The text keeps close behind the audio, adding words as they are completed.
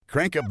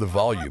Crank up the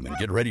volume and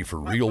get ready for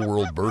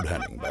real-world bird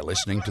hunting by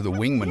listening to the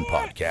Wingman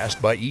Podcast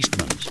by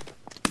Eastman's.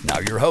 Now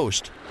your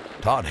host,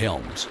 Todd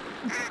Helms.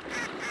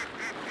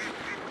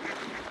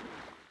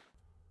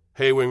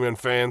 Hey Wingman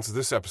fans,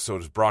 this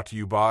episode is brought to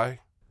you by,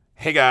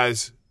 hey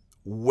guys,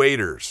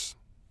 waders.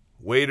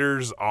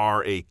 Waders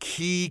are a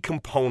key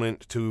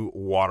component to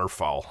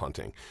waterfowl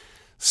hunting.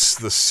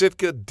 The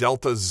Sitka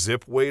Delta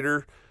Zip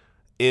Wader,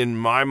 in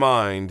my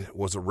mind,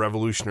 was a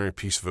revolutionary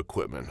piece of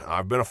equipment.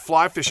 I've been a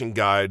fly fishing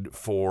guide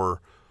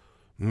for,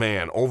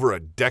 over a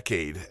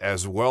decade,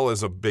 as well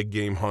as a big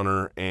game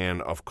hunter and,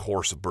 of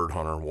course, a bird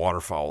hunter,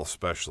 waterfowl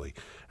especially.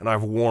 And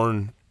I've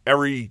worn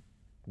every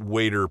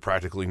wader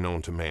practically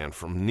known to man,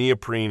 from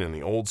neoprene and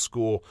the old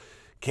school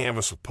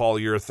canvas with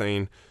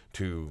polyurethane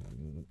to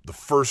the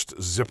first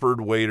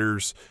zippered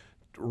waders,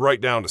 right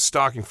down to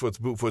stocking foots,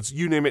 boot foots,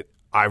 you name it,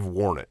 I've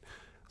worn it.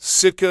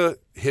 Sitka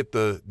hit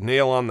the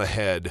nail on the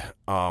head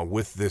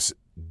with this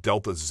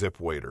Delta Zip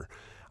Wader.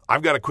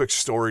 I've got a quick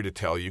story to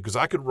tell you because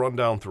I could run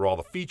down through all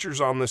the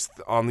features on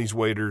these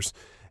waders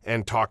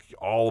and talk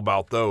all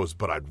about those,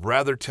 but I'd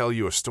rather tell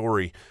you a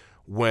story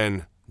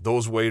when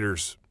those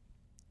waders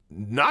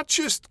not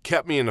just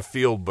kept me in the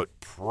field,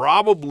 but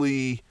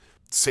probably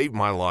saved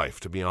my life,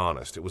 to be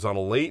honest. It was on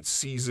a late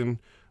season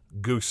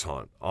goose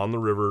hunt on the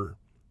river,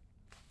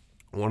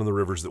 one of the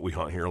rivers that we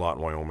hunt here a lot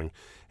in Wyoming.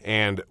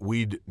 And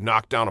we'd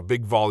knocked down a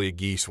big volley of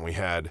geese, and we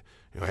had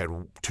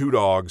two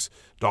dogs.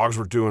 Dogs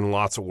were doing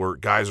lots of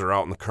work. Guys are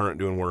out in the current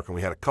doing work, and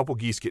we had a couple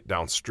geese get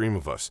downstream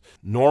of us.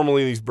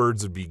 Normally, these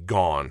birds would be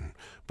gone,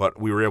 but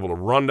we were able to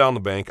run down the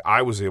bank.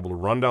 I was able to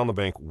run down the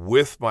bank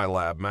with my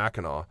lab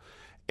Mackinac,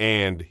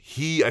 and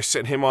I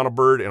sent him on a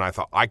bird, and I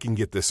thought, I can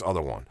get this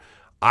other one.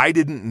 I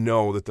didn't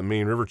know that the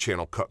main river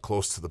channel cut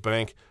close to the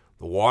bank.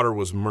 The water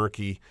was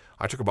murky.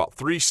 I took about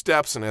 3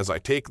 steps, and as I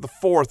take the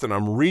 4th, and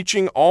I'm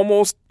reaching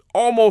almost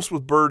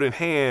with bird in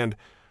hand,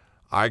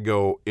 I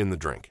go in the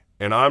drink.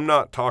 And I'm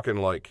not talking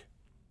like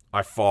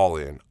I fall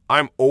in.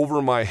 I'm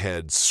over my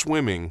head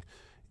swimming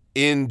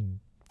in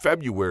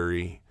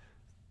February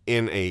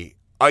in a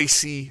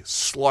icy,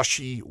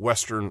 slushy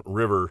western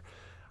river.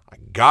 I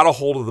got a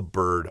hold of the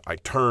bird. I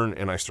turn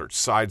and I start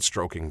side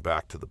stroking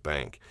back to the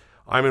bank.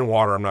 I'm in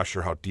water. I'm not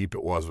sure how deep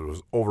it was, but it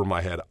was over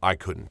my head. I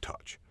couldn't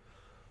touch.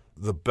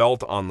 The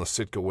belt on the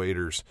Sitka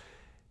waders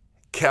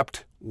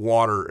kept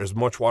as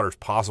much water as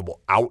possible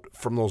out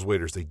from those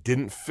waders. They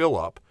didn't fill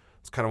up.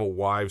 It's kind of a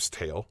wives'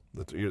 tale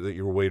that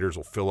your waders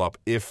will fill up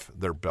if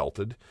they're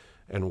belted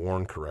and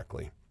worn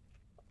correctly.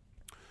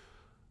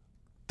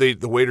 The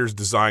waders'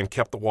 design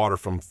kept the water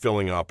from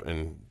filling up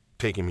and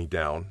taking me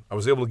down. I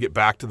was able to get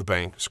back to the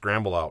bank,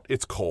 scramble out.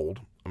 It's cold.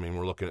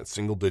 We're looking at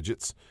single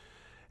digits.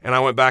 And I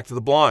went back to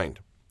the blind.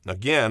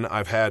 Again,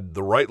 I've had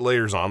the right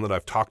layers on that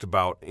I've talked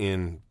about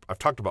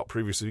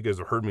previously. You guys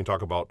have heard me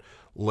talk about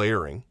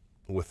layering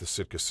with the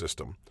Sitka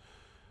system.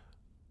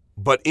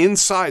 But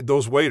inside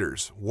those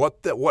waders,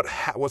 what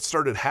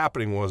started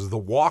happening was the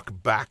walk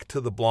back to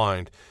the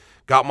blind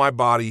got my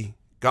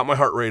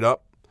heart rate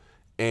up,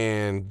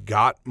 and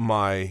got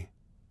my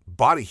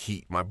body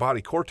heat, my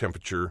body core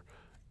temperature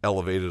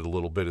elevated a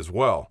little bit as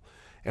well.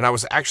 And I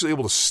was actually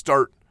able to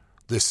start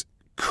this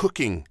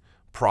cooking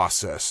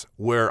process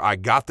where I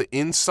got the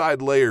inside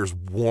layers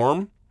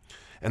warm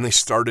and they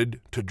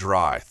started to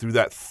dry through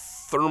that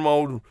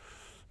thermogenesis,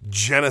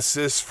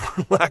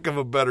 for lack of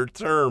a better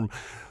term.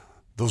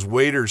 Those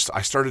waders,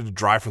 I started to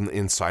dry from the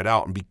inside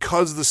out. And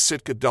because the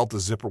Sitka Delta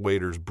Zipper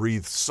waders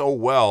breathe so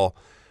well,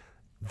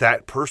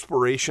 that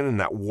perspiration and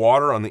that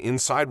water on the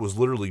inside was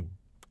literally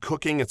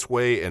cooking its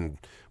way and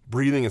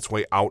breathing its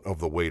way out of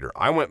the wader.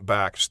 I went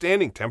back,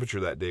 standing temperature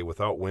that day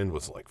without wind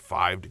was like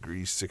 5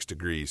 degrees, 6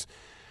 degrees.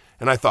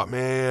 And I thought,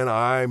 man,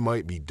 I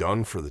might be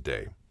done for the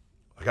day.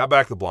 I got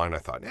back to the blind. I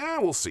thought,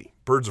 we'll see.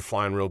 Birds are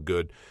flying real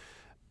good.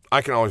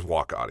 I can always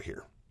walk out of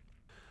here.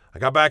 I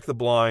got back to the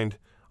blind.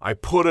 I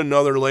put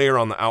another layer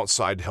on the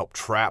outside to help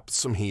trap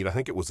some heat. I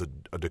think it was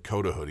a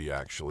Dakota hoodie,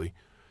 actually.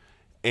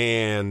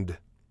 And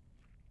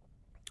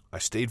I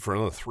stayed for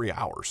another 3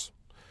 hours.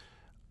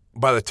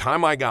 By the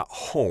time I got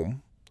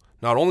home,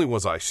 not only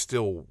was I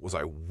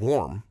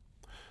warm,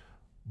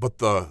 but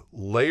the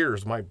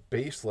layers, my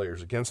base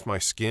layers against my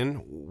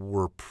skin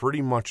were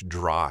pretty much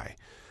dry.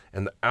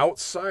 And the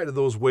outside of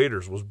those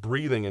waders was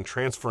breathing and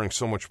transferring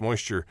so much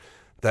moisture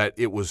that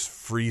it was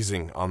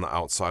freezing on the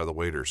outside of the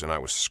waders, and I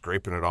was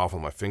scraping it off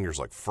with my fingers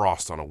like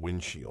frost on a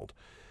windshield.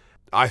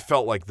 I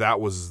felt like that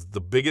was the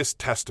biggest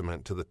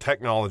testament to the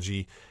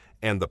technology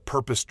and the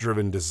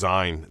purpose-driven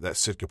design that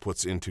Sitka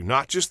puts into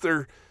not just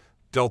their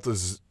Delta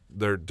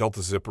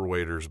Zipper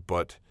waders,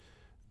 but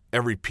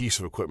every piece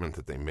of equipment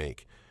that they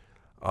make.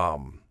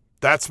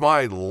 That's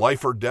my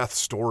life or death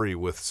story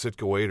with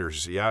Sitka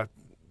waders. Yeah,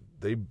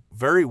 they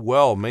very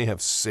well may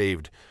have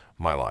saved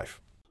my life.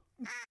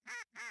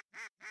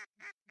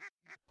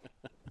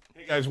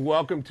 Hey guys,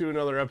 welcome to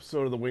another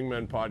episode of the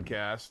Wingman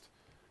Podcast.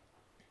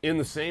 In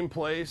the same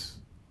place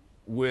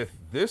with,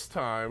 this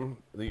time,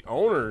 the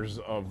owners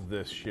of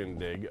this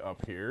shindig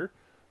up here.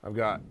 I've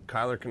got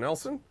Kyler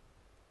Knelson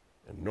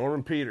and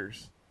Norman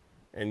Peters.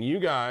 And you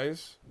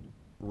guys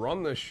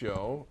run this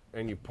show,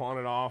 and you pawn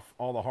it off,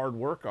 all the hard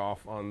work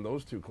off on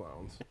those two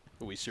clowns.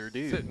 We sure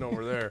do. Sitting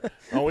over there.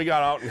 Oh, we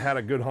got out and had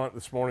a good hunt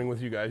this morning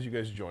with you guys. You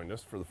guys joined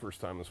us for the first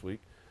time this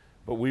week.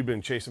 But we've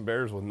been chasing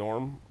bears with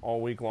Norm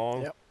all week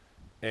long. Yep.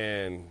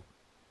 And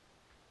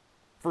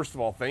first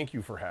of all, thank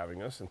you for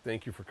having us, and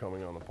thank you for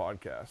coming on the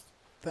podcast.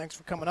 Thanks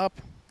for coming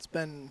up. It's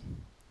been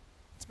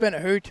a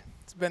hoot.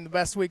 It's been the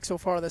best week so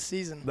far this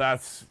season.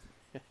 This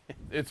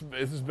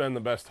has been the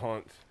best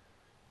hunt.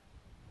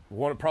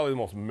 Probably the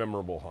most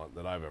memorable hunt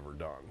that I've ever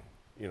done.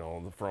 You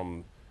know,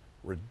 from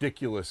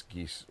ridiculous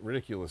goose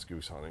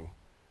hunting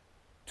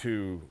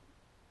to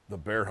the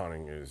bear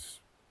hunting is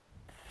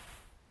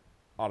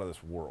out of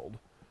this world.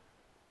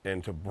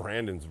 And to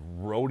Brandon's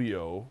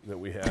rodeo that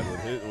we had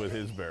with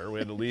his bear. We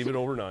had to leave it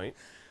overnight.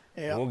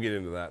 Yeah. And we'll get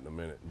into that in a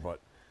minute.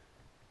 But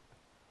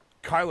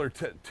Kyler,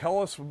 tell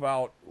us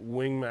about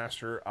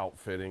Wingmaster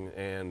Outfitting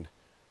and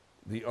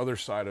the other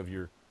side of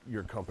your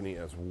company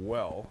as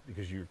well,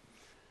 because you're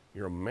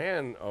a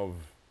man of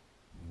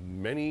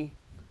many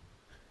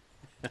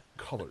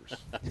colors.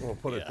 We'll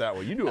put it that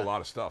way. You do a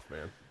lot of stuff,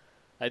 man.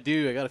 I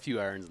do. I got a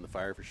few irons in the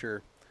fire for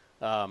sure.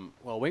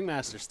 Well,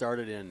 Wingmaster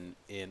started in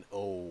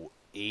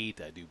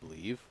 2008, I do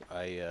believe.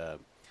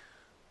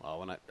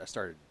 When I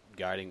started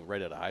guiding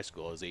right out of high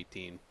school, I was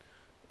 18.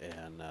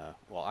 And,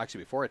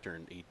 actually, before I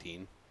turned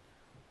 18,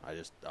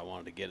 I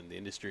wanted to get in the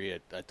industry.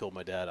 I told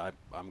my dad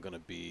I'm going to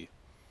be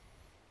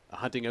a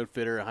hunting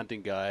outfitter, a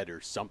hunting guide,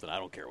 or something. I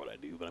don't care what I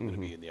do, but I'm going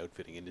to be in the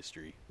outfitting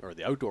industry or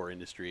the outdoor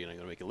industry, and I'm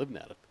going to make a living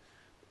at it.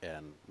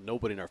 And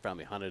nobody in our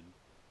family hunted.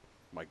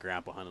 My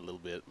grandpa hunted a little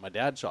bit. My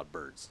dad shot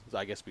birds. So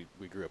I guess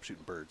we grew up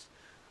shooting birds.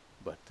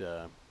 But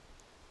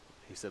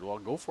he said, well,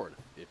 go for it.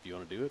 If you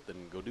want to do it,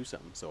 then go do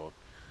something. So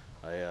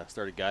I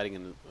started guiding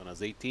when I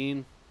was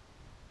 18,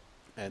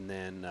 and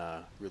then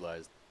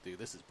realized, dude,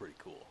 this is pretty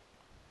cool.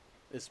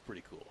 This is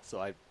pretty cool. So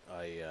I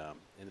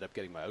ended up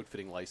getting my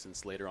outfitting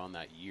license later on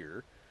that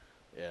year,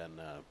 and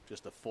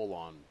just a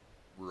full-on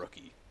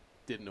rookie.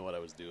 Didn't know what I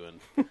was doing.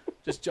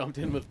 Just jumped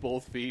in with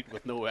both feet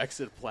with no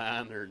exit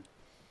plan or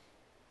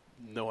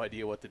no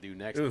idea what to do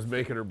next. It was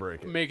make it or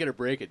break it. Make it or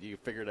break it. You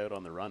figure it out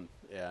on the run.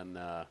 And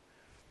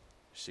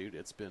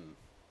it's been,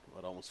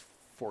 almost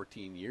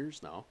 14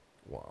 years now.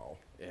 Wow.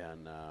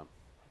 And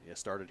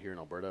started here in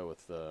Alberta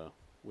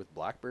with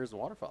black bears and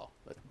waterfowl.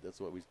 That's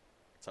how we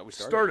started.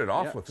 Started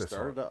off with this.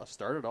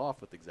 Started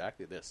off with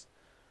exactly this.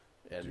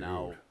 And Dude.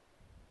 now,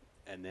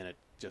 and then it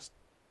just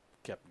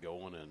kept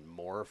going and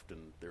morphed,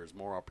 and there was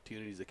more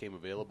opportunities that came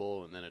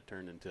available, and then it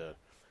turned into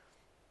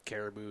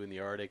caribou in the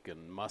Arctic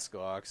and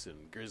muskox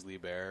and grizzly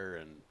bear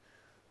and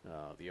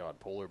the odd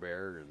polar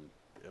bear and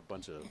a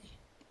bunch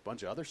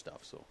of other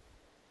stuff. So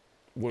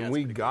when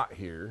we got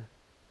here,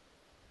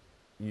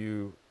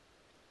 you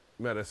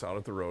met us out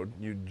at the road.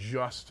 You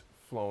just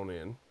flown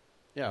in.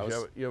 Yeah,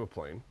 you have a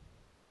plane.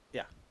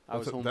 Yeah,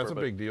 That's a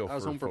big deal. I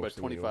was home for about folks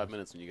in the 25 US.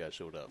 minutes when you guys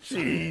showed up.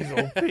 Jeez,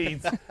 oh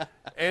Pete.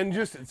 And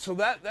just so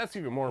that's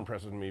even more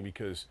impressive to me,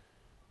 because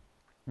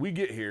we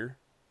get here,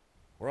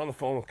 we're on the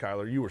phone with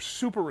Kyler. You were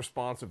super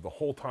responsive the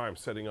whole time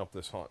setting up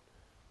this hunt,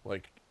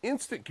 like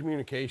instant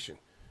communication,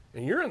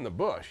 and you're in the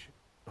bush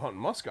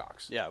hunting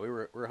muskox. Yeah, we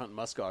were hunting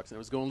muskox, and it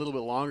was going a little bit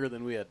longer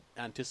than we had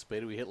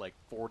anticipated. We hit like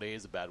 4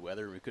 days of bad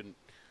weather, and we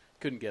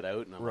couldn't get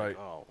out. And I'm Right. like,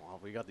 oh, well,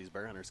 we got these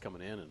bear hunters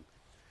coming in, and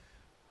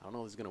I don't know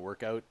if this is going to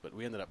work out. But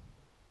we ended up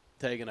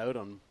tagging out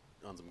on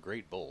some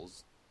great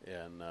bulls,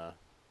 and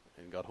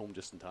got home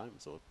just in time.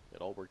 So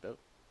it all worked out.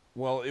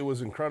 Well, it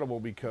was incredible,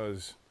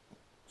 because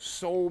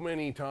so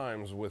many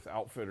times with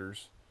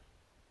outfitters,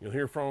 you'll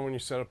hear from them when you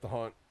set up the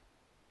hunt.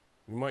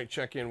 You might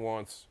check in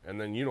once, and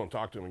then you don't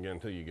talk to them again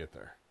until you get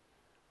there.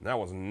 And that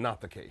was not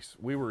the case.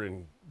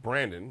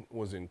 Brandon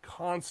was in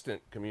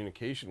constant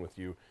communication with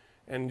you,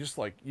 and just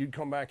like you'd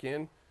come back in,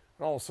 and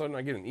all of a sudden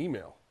I get an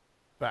email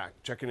back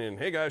checking in.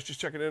 Hey guys, just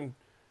checking in.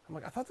 I'm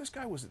like, I thought this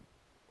guy was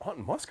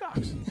hunting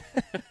muskox,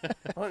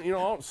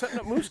 out setting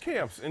up moose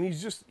camps, and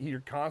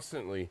you're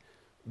constantly.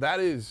 That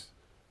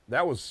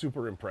was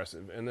super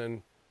impressive. And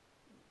then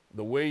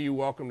the way you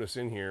welcomed us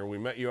in here, we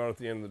met you out at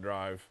the end of the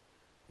drive.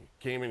 You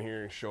came in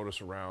here and showed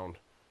us around,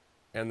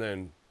 and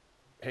then,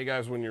 hey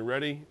guys, when you're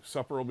ready,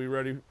 supper will be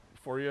ready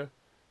for you.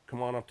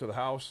 Come on up to the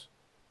house,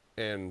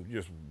 and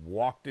just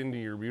walked into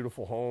your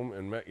beautiful home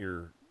and met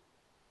your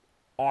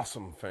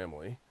awesome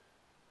family.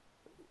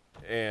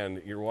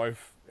 And your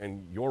wife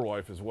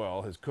as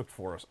well has cooked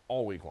for us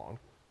all week long.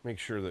 Make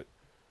sure that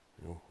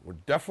we're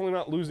definitely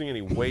not losing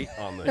any weight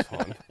on this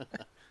hunt.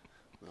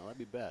 No, that'd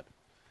be bad.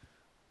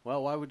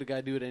 Well, why would the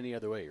guy do it any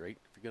other way, right?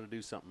 If you're going to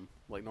do something,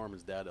 like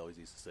Norman's dad always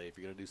used to say, if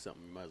you're going to do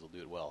something, you might as well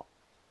do it well.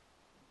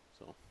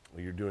 So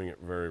Well, you're doing it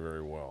very,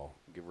 very well.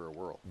 give her a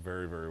whirl.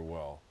 Very, very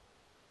well.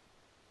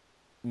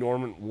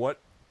 Norman,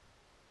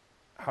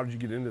 how did you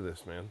get into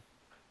this, man?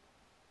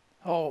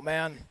 Oh,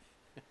 man.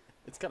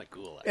 It's kind of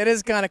cool. It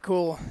is kind of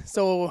cool.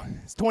 So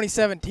it's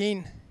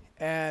 2017,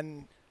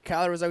 and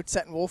Kyler was out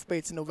setting wolf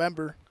baits in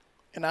November,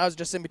 and I was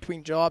just in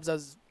between jobs. I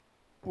was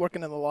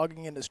working in the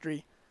logging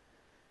industry.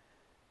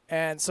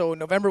 And so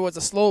November was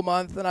a slow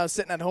month, and I was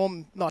sitting at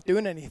home not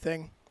doing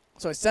anything.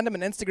 So I sent him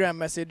an Instagram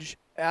message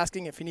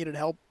asking if he needed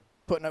help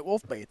putting out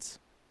wolf baits.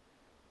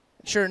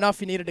 Sure enough,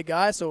 he needed a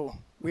guy, so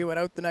we went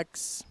out the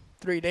next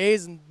 3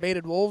 days and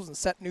baited wolves and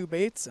set new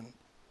baits, and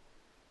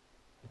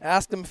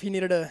asked him if he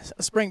needed a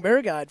spring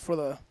bear guide for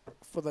the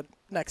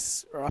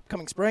next or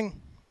upcoming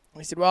spring.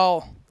 And he said,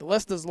 well, the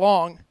list is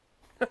long,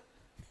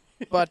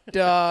 but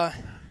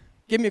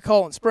give me a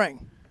call in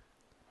spring.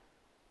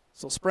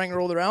 So spring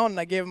rolled around, and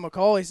I gave him a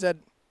call. He said,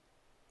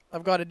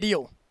 I've got a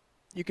deal.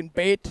 You can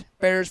bait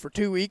bears for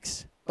 2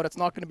 weeks, but it's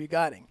not going to be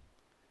guiding.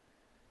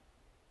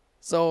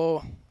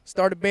 So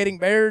started baiting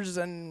bears,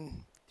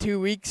 and 2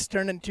 weeks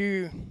turned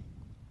into,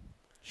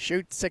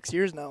 6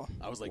 years now.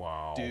 I was like,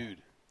 Wow.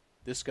 dude,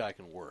 this guy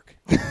can work.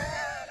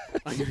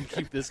 I'm going to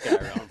keep this guy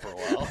around for a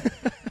while.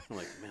 I'm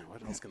like, man,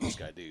 what else can this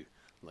guy do?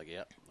 I'm like,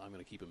 yeah, I'm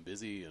going to keep him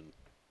busy, and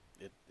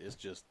it's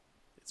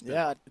been,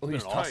 Yeah. it's Well, been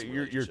he's an awesome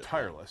you're relationship.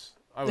 tireless.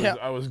 Yeah.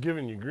 I was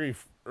giving you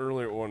grief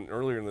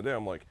earlier in the day.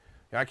 I'm like,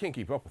 yeah, I can't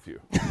keep up with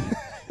you.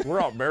 We're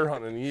out bear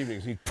hunting in the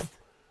evenings.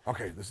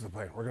 Okay, this is the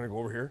plan. We're gonna go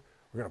over here.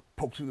 We're gonna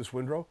poke through this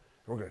windrow,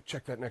 and we're gonna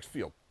check that next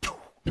field.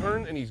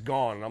 Turn, and he's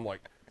gone. And I'm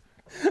like,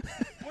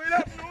 wait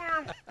up,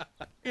 Norm.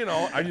 You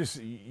know,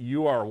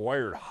 you are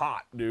wired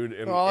hot, dude.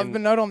 And, Well, I've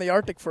been out on the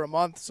Arctic for a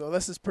month, so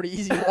this is pretty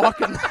easy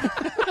walking.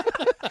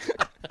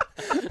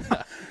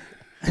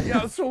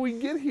 yeah, so we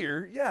get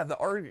here. Yeah, the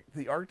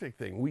Arctic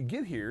thing. We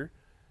get here,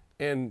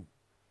 and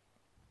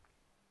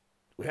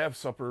we have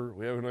supper.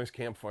 We have a nice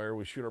campfire.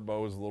 We shoot our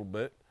bows a little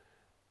bit,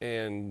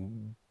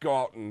 and go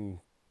out and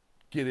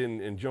get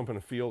in and jump in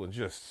a field and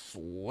just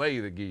slay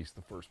the geese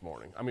the first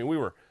morning. I mean, we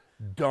were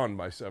done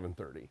by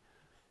 7:30.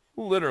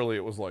 Literally,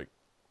 it was like,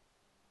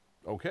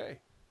 okay,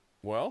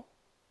 well,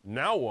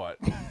 now what?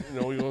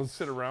 We go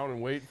sit around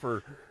and wait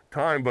for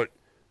time, but.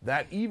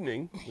 That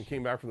evening, we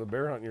came back from the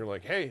bear hunt, and you're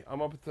like, "Hey,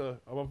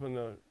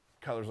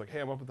 Kyler's like,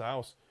 hey, I'm up at the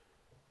house.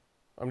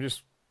 I'm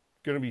just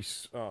gonna be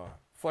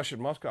fleshing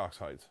muskox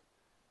hides."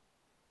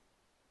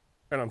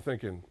 And I'm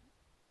thinking,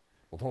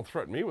 well, don't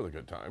threaten me with a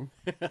good time.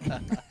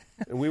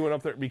 And we went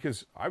up there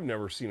because I've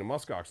never seen a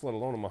muskox, let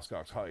alone a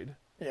muskox hide.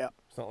 Yeah.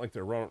 It's not like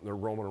they're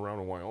roaming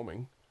around in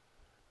Wyoming.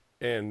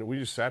 And we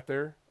just sat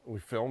there. We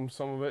filmed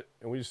some of it,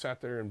 and we just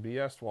sat there and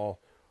BS'd while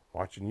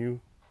watching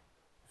you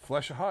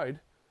flesh a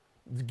hide.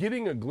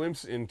 Getting a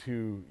glimpse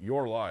into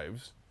your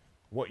lives,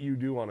 what you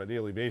do on a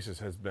daily basis,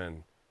 has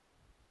been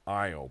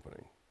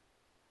eye-opening.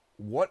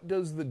 What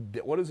is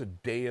a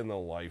day in the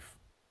life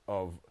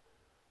of,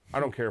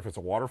 I don't care if it's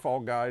a waterfowl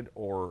guide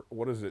or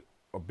what is it,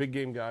 a big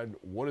game guide,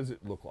 what does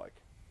it look like?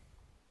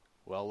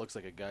 Well, it looks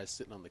like a guy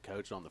sitting on the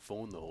couch on the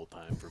phone the whole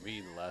time for me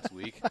in the last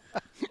week.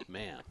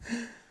 Man.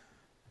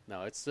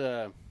 No, it's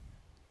a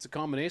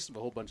combination of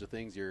a whole bunch of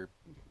things. You're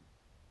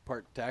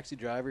part taxi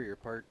driver, you're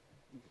part,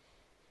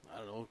 I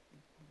don't know,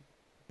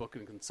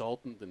 booking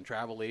consultant and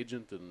travel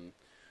agent and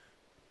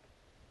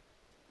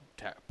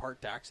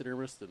part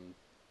taxidermist and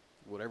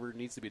whatever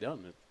needs to be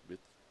done. It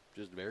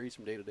just varies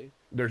from day to day.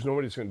 There's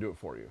nobody that's going to do it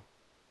for you.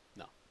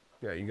 No.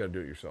 Yeah, you got to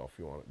do it yourself if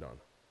you want it done.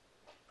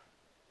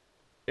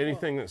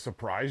 Anything that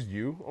surprised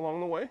you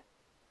along the way?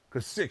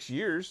 Because 6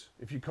 years,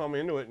 if you come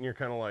into it and you're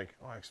kind of like,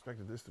 oh, I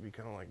expected this to be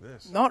kind of like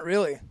this. Not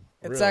really.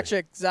 It's Really? actually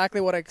exactly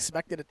what I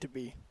expected it to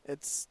be.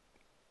 It's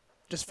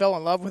just fell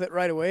in love with it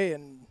right away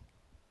and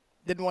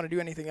didn't want to do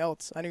anything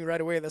else. I knew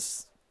right away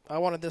I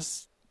wanted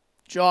this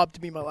job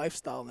to be my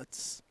lifestyle, and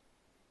it's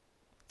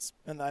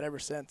been that ever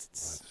since.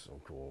 That's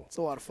so cool. It's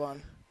a lot of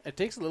fun. It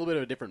takes a little bit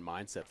of a different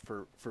mindset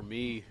for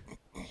me.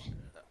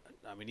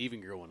 I mean,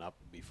 even growing up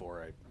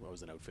before I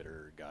was an outfitter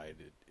or guide,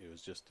 it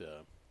was just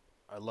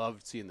I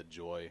loved seeing the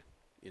joy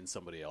in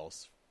somebody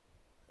else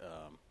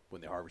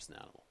when they harvest an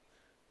animal,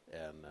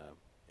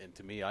 and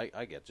to me,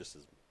 I get just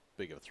as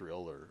big of a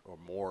thrill or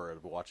more out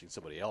of watching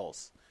somebody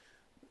else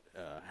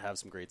have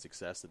some great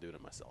success than doing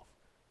it myself.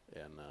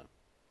 And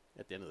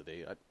at the end of the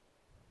day,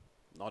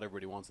 not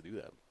everybody wants to do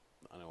that.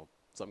 I know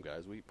some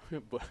guys,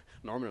 but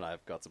Norman and I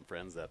have got some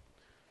friends that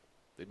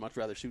they'd much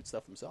rather shoot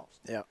stuff themselves.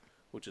 Yeah.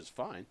 Which is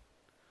fine.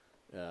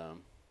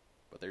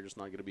 But they're just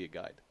not going to be a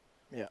guide.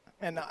 Yeah.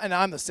 And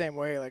I'm the same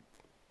way. Like,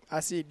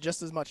 I see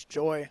just as much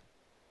joy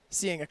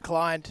seeing a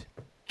client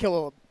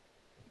kill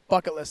a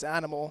bucketless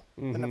animal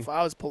than if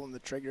I was pulling the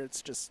trigger.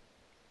 It's just,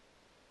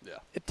 Yeah.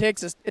 it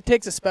takes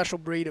a special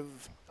breed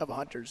of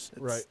hunters.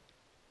 It's,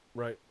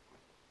 Right.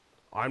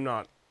 I'm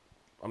not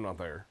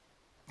there.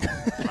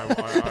 I'm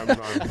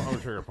a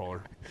trigger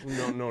puller.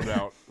 No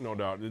doubt.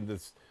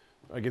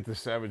 I get this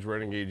Savage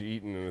Renegade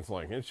eating, and it's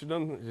like, it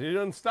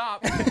doesn't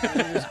stop. You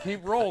just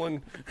keep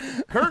rolling.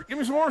 Kurt, give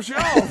me some more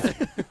shells.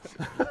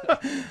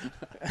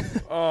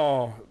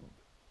 Oh.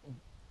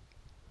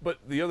 But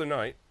the other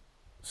night,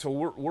 so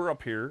we're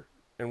up here,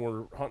 and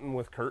we're hunting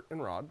with Kurt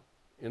and Rod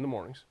in the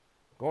mornings,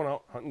 going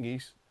out, hunting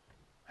geese,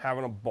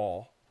 having a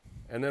ball,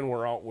 and then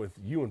we're out with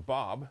you and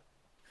Bob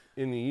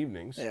in the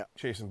evenings,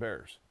 chasing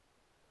bears.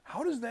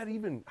 How does that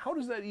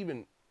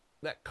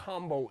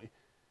combo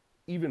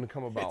even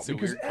come about? It's a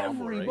Because weird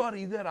combo,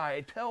 everybody that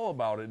I tell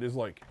about it is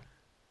like,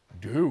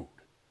 dude,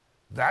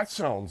 That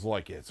sounds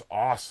like it's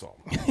awesome.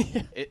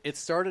 It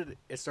started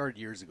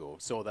years ago.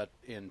 So that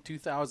in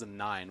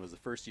 2009 was the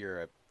first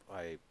year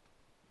I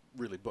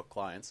really booked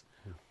clients,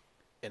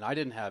 and I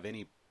didn't have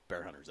any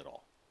bear hunters at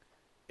all.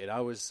 And I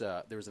was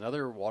there was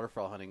another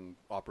waterfowl hunting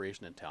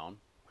operation in town,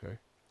 Okay.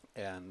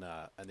 and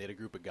they had a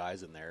group of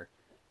guys in there,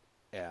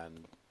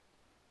 and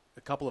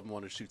a couple of them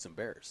wanted to shoot some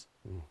bears,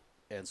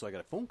 and so I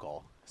got a phone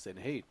call saying,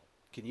 "Hey,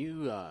 can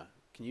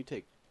you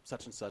take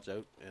such and such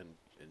out and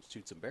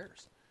shoot some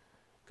bears?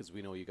 Because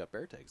we know you got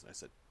bear tags." And I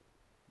said,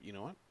 "You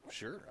know what?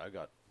 Sure, I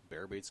got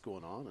bear baits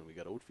going on, and we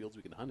got oat fields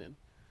we can hunt in."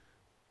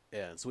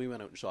 And so we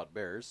went out and shot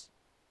bears,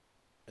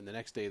 and the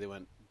next day they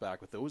went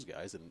back with those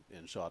guys and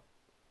shot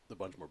a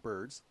bunch more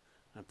birds.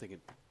 And I'm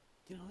thinking,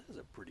 this is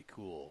a pretty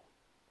cool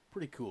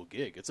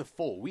gig. It's a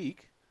full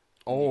week.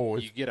 Oh,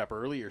 you get up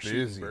early, you're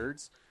busy. shooting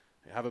birds,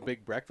 have a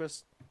big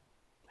breakfast,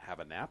 have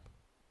a nap,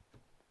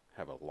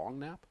 have a long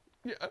nap,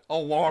 Yeah, a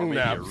long maybe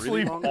nap. a really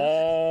Sleep long nap.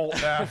 all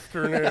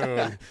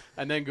afternoon.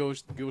 and then go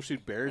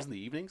shoot bears in the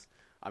evenings.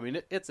 I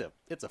mean, it's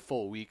a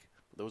full week.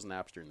 Those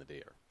naps during the day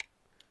are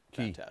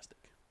Key. fantastic.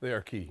 They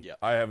are key. Yeah.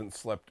 I haven't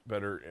slept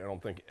better, I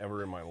don't think,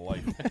 ever in my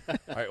life.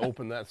 I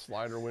open that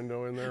slider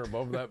window in there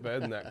above that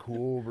bed, and that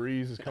cool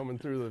breeze is coming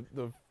through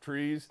the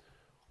trees.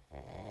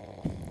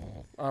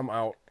 I'm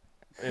out,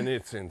 and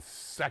it's in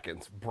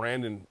seconds.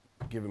 Brandon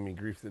giving me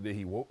grief the day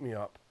he woke me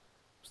up.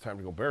 It's time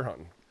to go bear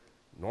hunting.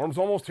 Norm's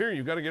almost here.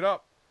 You got to get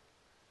up.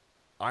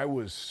 I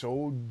was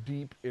so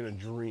deep in a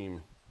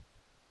dream.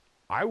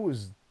 I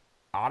was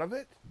out of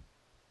it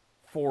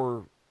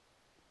for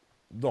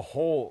the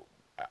whole,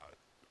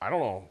 I don't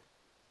know,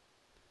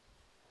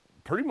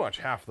 pretty much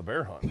half the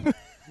bear hunt.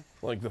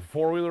 Like the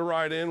 4-wheeler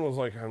ride in was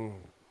like,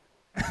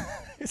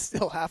 It's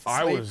still half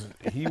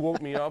asleep. he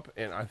woke me up,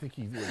 and I think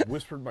he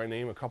whispered my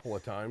name a couple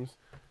of times,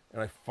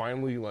 and I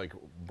finally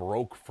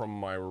broke from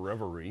my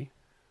reverie,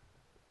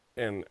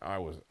 and I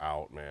was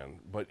out, man.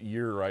 But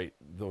you're right;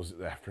 those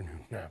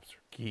afternoon naps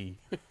are key.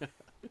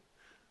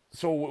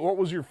 So, what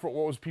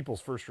was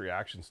people's first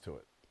reactions to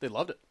it? They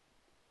loved it.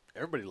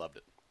 Everybody loved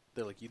it.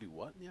 They're like, "You do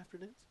what in the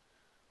afternoons?"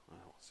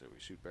 "Oh, so we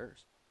shoot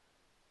bears."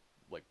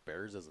 "Like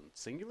bears as in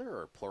singular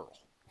or plural?"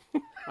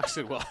 I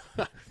said, "Well,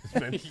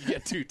 you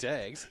get 2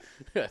 tags,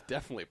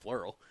 definitely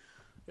plural."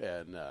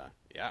 And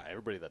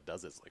everybody that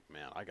does it's like,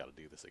 "Man, I got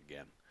to do this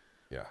again."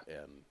 Yeah.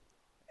 And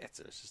it's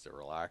just a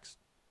relaxed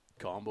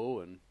combo,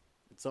 and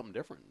it's something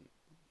different.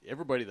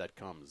 Everybody that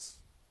comes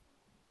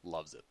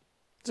loves it.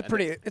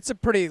 It's a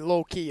pretty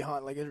low key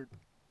hunt. Like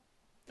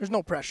there's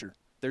no pressure.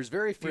 There's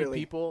very few Really.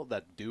 people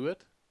that do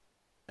it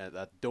and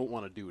that don't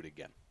want to do it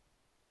again.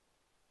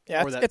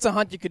 Yeah, Or it's a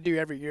hunt you could do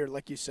every year,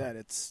 like you said.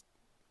 It's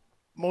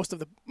most of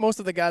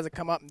the guys that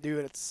come up and do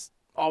it. It's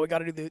we got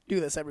to do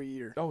this every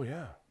year. Oh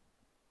yeah,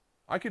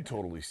 I could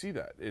totally see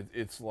that.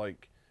 It's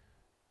like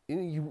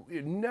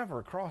it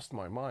never crossed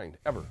my mind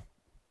ever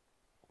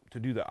to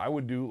do that. I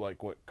would do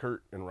like what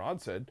Kurt and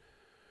Rod said.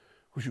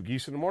 We shoot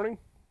geese in the morning.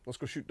 Let's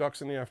go shoot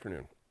ducks in the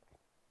afternoon.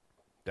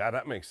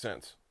 That makes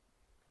sense.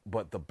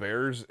 But the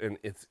bears, and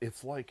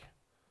it's like,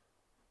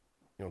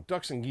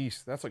 ducks and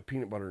geese. That's like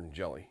peanut butter and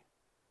jelly.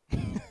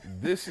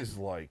 This is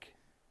like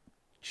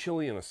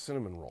chili and a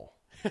cinnamon roll.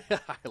 I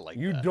like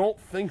You that. don't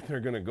think they're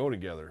going to go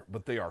together,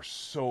 but they are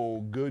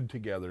so good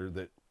together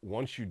that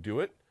once you do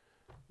it,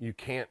 you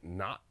can't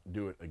not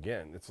do it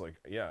again. It's like,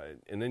 yeah,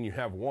 and then you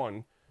have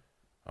one.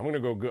 I'm going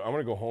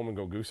to go home and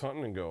go goose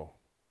hunting and go,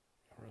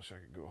 I wish I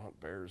could go hunt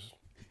bears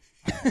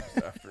this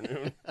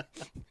afternoon.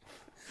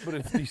 But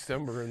it's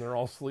December and they're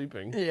all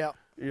sleeping. Yeah.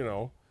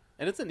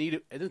 And it's a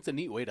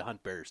neat way to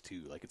hunt bears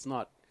too. Like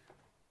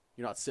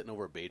you're not sitting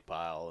over a bait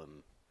pile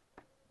and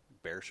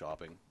bear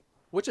shopping,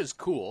 which is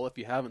cool if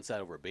you haven't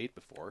sat over a bait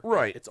before.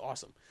 Right. It's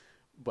awesome.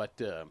 But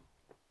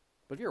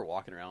if you're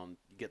walking around,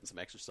 getting some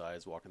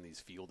exercise, walking these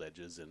field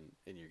edges, and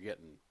you're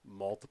getting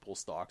multiple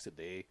stalks a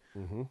day,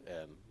 and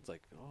it's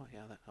like, oh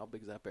yeah, how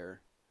big is that bear?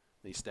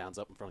 And he stands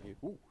up in front of you.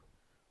 Ooh,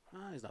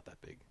 he's not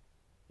that big.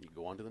 You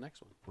go on to the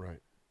next one. Right.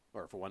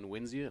 Or if one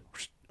wins you,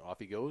 off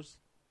he goes.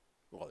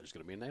 Well, there's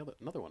going to be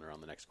another one around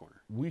the next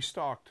corner. We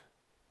stalked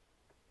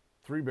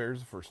 3 bears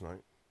the first night.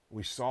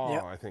 We saw,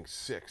 Yep. I think,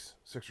 6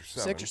 or 7.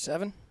 6 or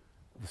 7.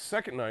 The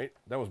second night,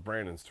 that was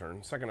Brandon's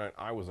turn. Second night,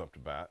 I was up to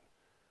bat.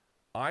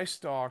 I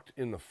stalked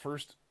in the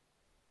first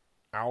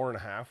hour and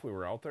a half we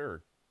were out there,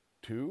 or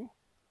 2.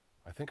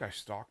 I think I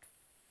stalked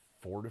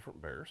 4 different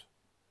bears.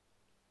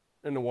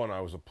 And the one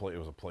it was a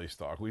play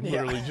stalk. We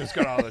literally just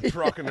got out of the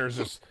truck, and there's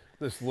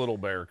this little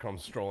bear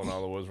comes strolling out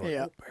of the woods. We're like,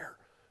 Yeah. oh, bear.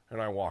 And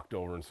I walked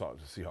over and saw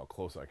to see how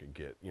close I could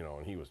get,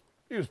 and he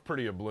was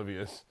pretty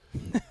oblivious.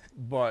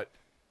 But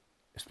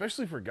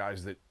especially for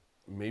guys that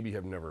maybe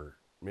have never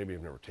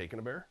taken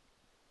a bear,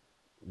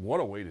 what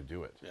a way to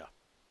do it. Yeah.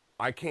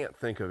 I can't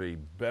think of a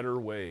better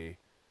way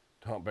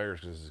to hunt bears,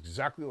 because it's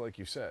exactly like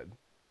you said.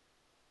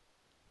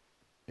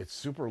 It's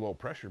super low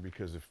pressure,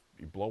 because if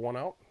you blow one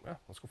out,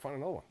 let's go find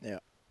another one. Yeah.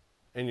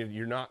 And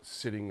you're not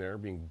sitting there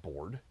being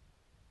bored.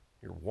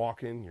 You're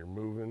walking, you're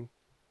moving.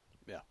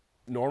 Yeah.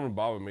 Norm and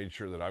Bob have made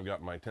sure that I've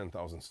got my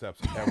 10,000 steps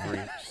every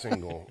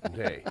single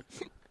day.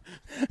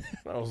 And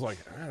I was like,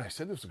 man, I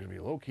said this was going to be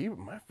low key, but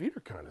my feet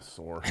are kind of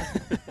sore.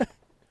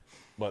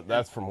 But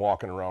that's from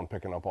walking around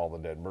picking up all the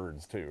dead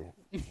birds too.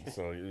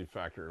 So you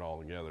factor it all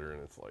together,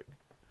 and it's like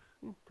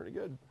pretty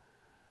good.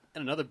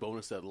 And another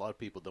bonus that a lot of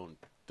people don't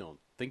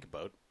think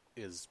about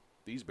is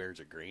these bears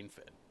are grain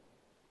fed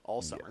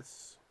all summer.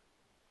 Yes.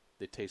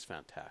 They taste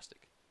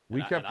fantastic.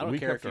 We And kept. I don't We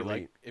care kept if you our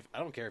like. meat. If I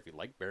don't care if you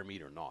like bear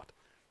meat or not.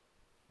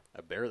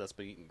 A bear that's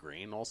been eating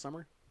grain all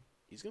summer,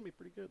 he's gonna be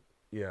pretty good.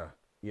 Yeah.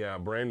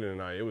 Brandon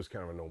and I, it was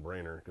kind of a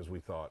no-brainer because we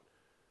thought,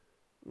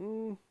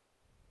 do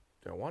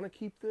I want to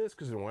keep this?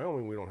 Because in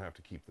Wyoming we don't have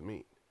to keep the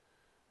meat,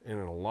 and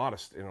in a lot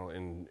of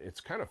and it's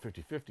kind of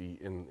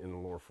 50-50 in the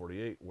lower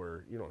 48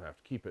 where you don't have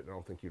to keep it. I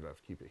don't think you'd have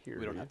to keep it here.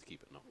 We don't do you? have to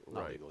keep it, no,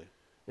 not Right. legally.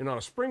 And on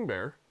a spring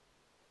bear,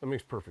 that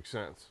makes perfect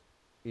sense.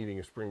 Eating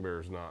a spring bear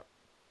is not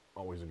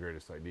always the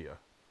greatest idea.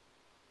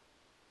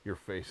 Your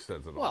face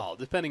says it all. Well,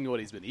 depending on what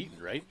he's been eating,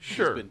 right?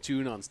 Sure. He's been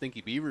chewing on stinky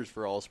beavers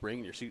for all spring,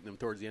 and you're shooting him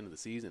towards the end of the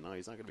season. No,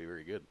 he's not going to be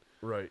very good.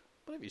 Right.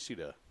 But if you shoot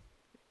a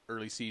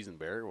early season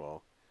bear,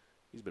 well,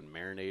 he's been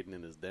marinating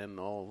in his den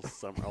all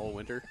summer, all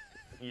winter.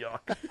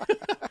 Yuck.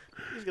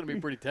 He's going to be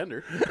pretty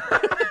tender.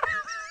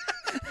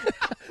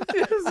 He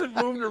hasn't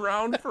moved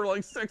around for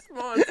like 6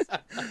 months.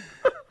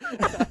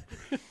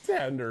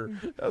 Tender.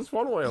 That's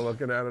one way of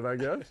looking at it, I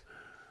guess.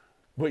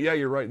 But yeah,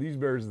 you're right. These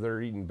bears,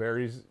 they're eating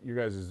berries. You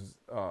guys'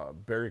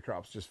 berry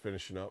crop's just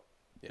finishing up.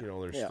 Yeah. You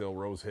know, there's still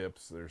rose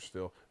hips. There's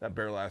still that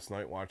bear last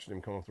night. Watching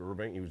him come up the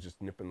riverbank, he was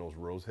just nipping those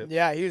rose hips.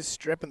 Yeah, he was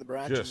stripping the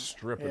branches. Just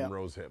stripping Yeah.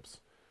 rose hips.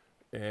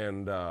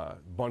 And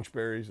bunch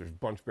berries. There's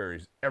bunch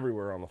berries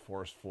everywhere on the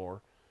forest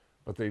floor.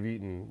 But they've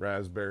eaten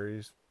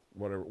raspberries,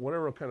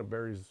 whatever kind of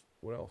berries.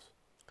 What else?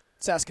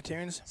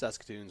 Saskatoons.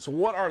 Saskatoons. So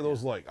what are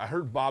those like? I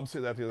heard Bob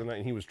say that the other night,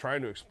 and he was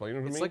trying to explain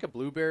it to It's me. like a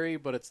blueberry,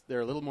 but they're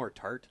a little more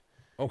tart,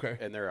 Okay.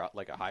 and they're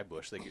like a high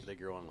bush. They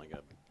grow on like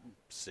a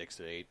 6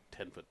 to 8,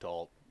 10 foot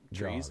tall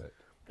trees, Got it.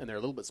 and they're a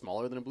little bit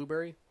smaller than a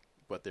blueberry,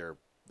 but they're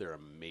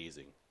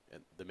amazing,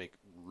 and they make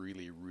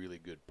really really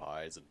good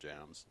pies and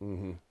jams.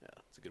 Mm-hmm. Yeah,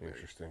 it's a good berry.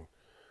 Interesting.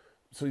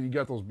 So you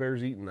got those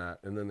bears eating that,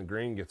 and then the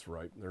grain gets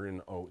ripe. They're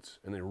in oats,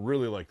 and they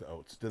really like the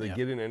oats. Do they Yeah.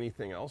 get in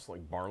anything else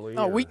like barley?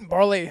 Oh, or- wheat and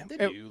barley. They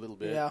do a little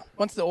bit. Yeah.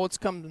 Once the oats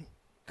come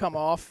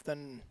off,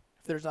 then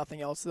if there's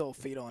nothing else, they'll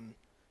feed on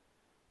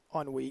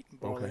wheat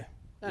and barley. Okay.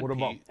 And What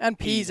about And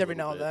peas a every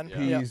little now and bit,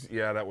 then. yeah. peas?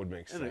 Yeah, that would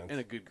make sense. And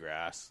a good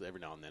grass every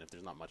now and then. If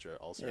there's not much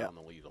else around,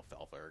 they'll eat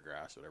alfalfa or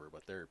grass or whatever.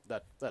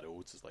 But that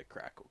oats is like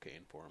crack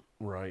cocaine for them.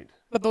 Right.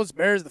 But those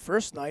bears the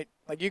first night,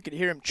 like you could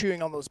hear them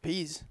chewing on those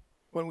peas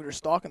when we were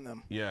stalking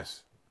them.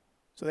 Yes.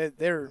 So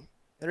they're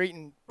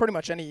eating pretty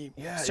much any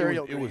Yeah.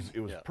 cereal It was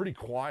grain. Yeah. pretty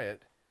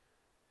quiet,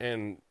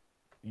 and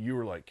you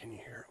were like, "Can you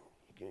hear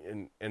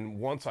him?" And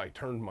once I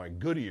turned my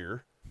good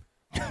ear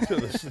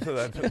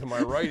to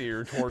my right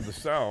ear toward the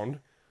sound,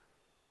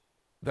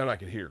 then I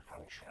could hear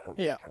crunch, crunch,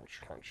 Yeah.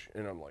 crunch, crunch,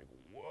 and I'm like,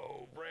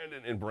 "Whoa,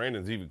 Brandon!" And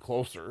Brandon's even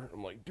closer.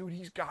 I'm like, "Dude,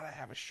 he's got to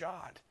have a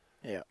shot."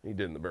 Yeah. He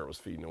didn't. The bear was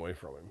feeding away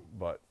from him.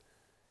 But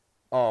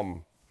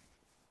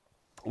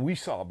we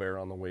saw a bear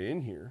on the way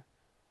in here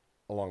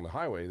along the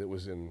highway that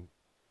was in,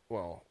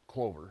 well,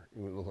 clover. It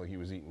looked like he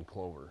was eating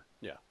clover.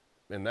 Yeah.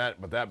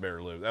 But that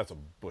bear that's a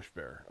bush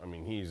bear. I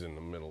mean, he's in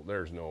the middle.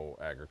 There's no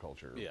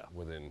agriculture Yeah.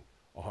 within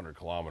 100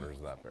 kilometers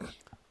of that bear.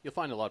 You'll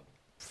find a lot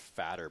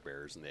fatter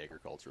bears in the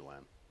agriculture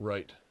land.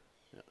 Right.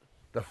 Yeah.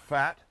 The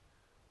fat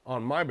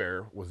on my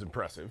bear was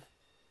impressive.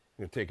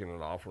 You know, taking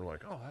it off, we're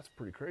like, oh, that's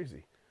pretty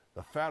crazy.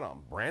 The fat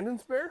on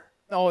Brandon's bear?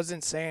 Oh, it's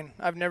insane.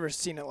 I've never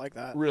seen it like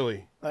that.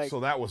 Really? Like-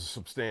 So that was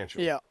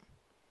substantial. Yeah.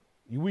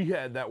 We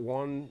had that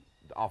one,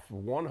 off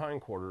one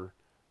hindquarter,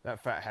 that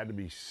fat had to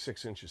be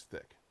 6 inches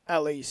thick.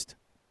 At least.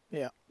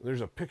 Yeah.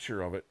 There's a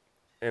picture of it,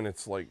 and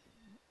it's like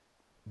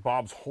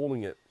Bob's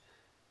holding it,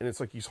 and it's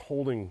like he's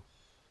holding,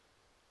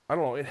 I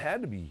don't know, it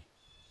had to be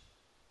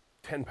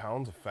 10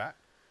 pounds of fat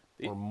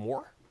or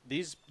more.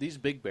 These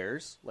big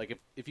bears, like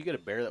if you get a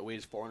bear that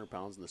weighs 400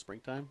 pounds in the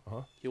springtime,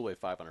 he'll weigh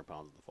 500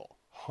 pounds in the fall.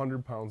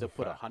 100 pounds They'll of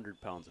put fat. 100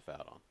 pounds of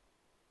fat on.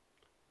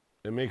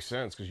 It makes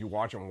sense because you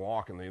watch them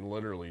walk, and they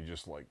literally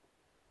just like,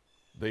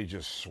 they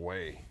just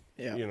sway.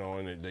 Yeah. You know,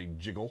 and they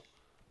jiggle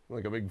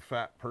like a big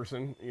fat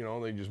person. You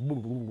know, they just.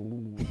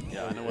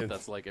 Yeah, I know what It's-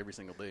 that's like every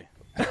single day.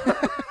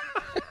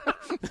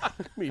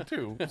 Me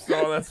too.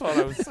 So that's what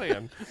I was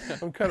saying.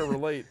 I'm kind of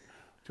relate.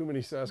 Too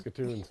many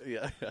Saskatoons.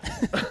 Yeah.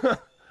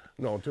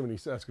 No, too many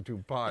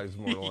Saskatoon pies,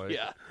 more like.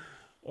 Yeah.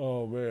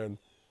 Oh, man.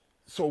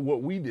 So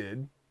what we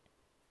did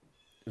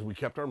is we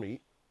kept our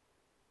meat.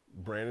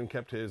 Brandon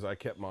kept his, I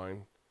kept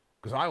mine.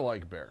 Because I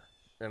like bear.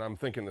 And I'm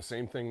thinking the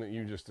same thing that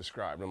you just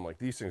described. I'm like,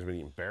 these things have been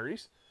eating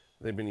berries.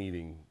 They've been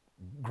eating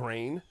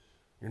grain.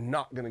 You're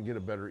not going to get a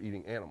better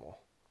eating animal.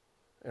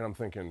 And I'm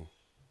thinking,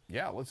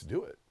 yeah, let's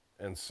do it.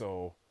 And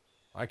so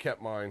I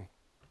kept mine.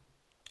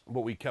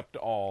 But we kept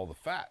all the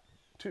fat,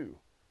 too.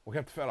 We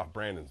kept the fat off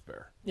Brandon's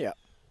bear. Yeah.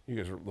 You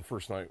guys were the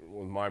first night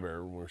with my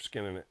bear, we were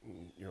skinning it,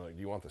 and you're like,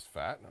 do you want this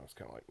fat? And I was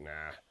kind of like,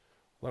 nah.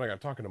 Then I got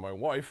talking to my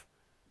wife,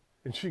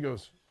 and she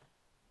goes,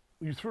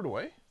 You threw it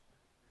away?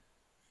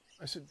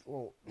 I said,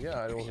 well, yeah,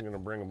 I wasn't going to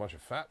bring a bunch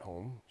of fat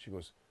home. She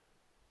goes,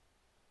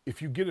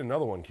 if you get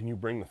another one, can you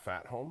bring the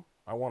fat home?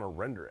 I want to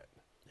render it.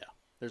 Yeah.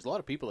 There's a lot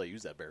of people that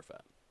use that bear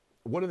fat.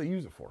 What do they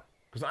use it for?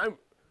 Because I'm...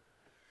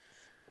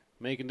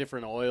 Making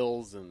different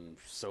oils and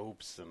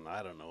soaps and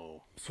I don't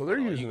know. So they're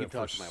using you it can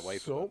talk for to my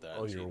wife soap? about that.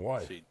 Oh, your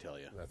wife. She'd tell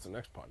you. That's the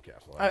next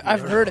podcast.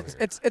 I've heard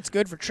it's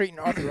good for treating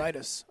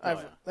arthritis.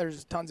 Yeah.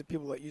 There's tons of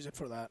people that use it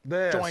for that.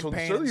 So joint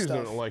pain they're and using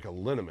stuff. it like a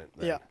liniment.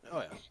 Then. Yeah. Oh,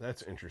 yeah.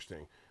 That's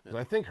interesting. 'Cause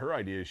I think her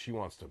idea is she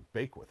wants to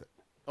bake with it,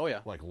 Oh, yeah.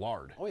 like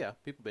lard. Oh, yeah.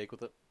 People bake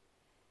with it.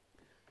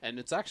 And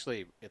it's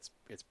actually, it's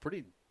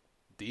pretty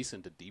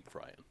decent to deep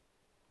fry in.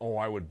 Oh,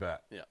 I would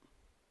bet. Yeah.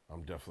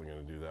 I'm definitely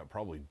going to do that.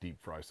 Probably deep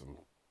fry some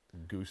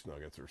goose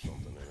nuggets or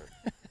something in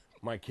it.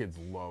 My kids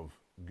love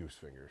goose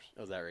fingers.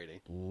 Oh, is that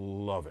rating?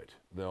 Love it.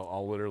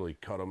 I'll literally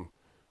cut them,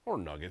 or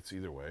nuggets,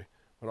 either way.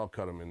 But I'll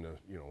cut them into,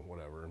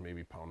 whatever, and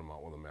maybe pound them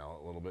out with a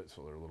mallet a little bit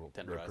so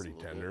they're pretty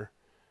tender.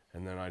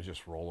 And then I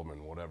just roll them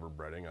in whatever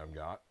breading I've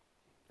got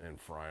and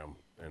fry them.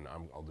 And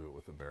I'll do it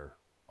with the bear.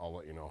 I'll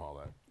let you know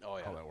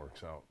how that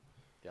works out.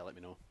 Yeah, let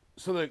me know.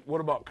 So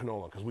what about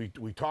canola? Because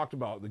we talked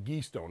about the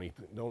geese don't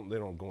go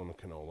in the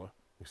canola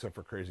except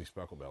for crazy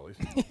speckle bellies.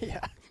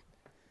 Yeah.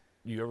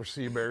 You ever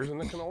see bears in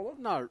the canola?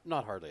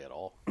 Not hardly at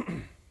all.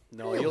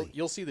 No, Really?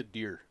 you'll see the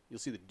deer. You'll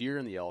see the deer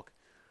and the elk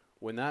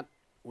when that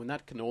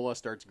canola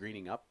starts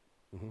greening up,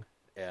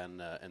 and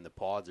the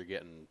pods are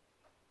getting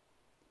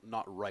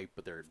not ripe,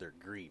 but they're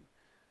green.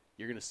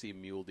 You're gonna see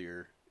mule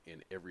deer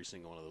in every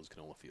single one of those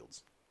canola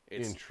fields.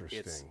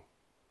 Interesting.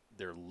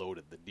 They're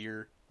loaded. The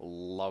deer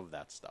love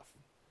that stuff.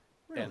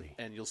 Really?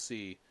 And you'll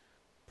see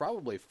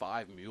probably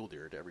 5 mule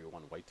deer to every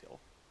one whitetail.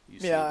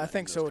 Yeah, I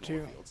think so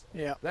too. Fields.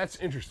 Yeah. That's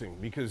interesting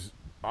because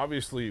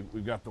obviously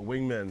we've got the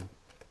Wingmen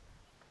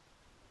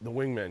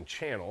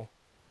channel,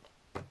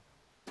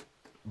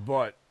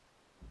 but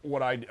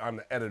I'm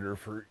the editor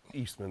for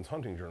Eastman's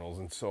Hunting Journals,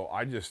 and so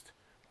we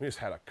just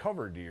had a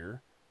cover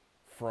deer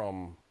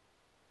from,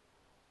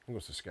 I think it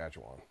was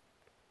Saskatchewan,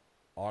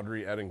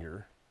 Audrey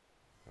Ettinger.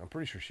 I'm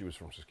pretty sure she was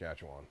from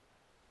Saskatchewan.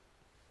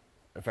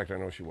 In fact, I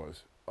know she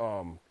was.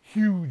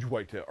 Huge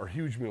whitetail or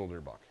huge mule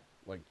deer buck,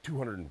 like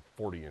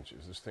 240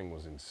 inches. This thing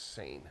was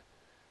insane,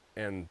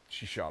 and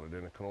she shot it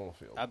in a canola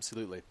field.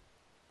 Absolutely.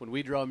 When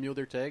we draw mule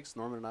deer tags,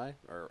 Norman and I,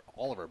 or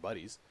all of our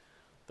buddies,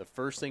 the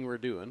first thing we're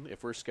doing,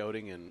 if we're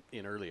scouting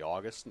in early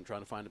August and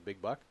trying to find a big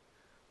buck,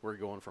 we're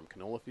going from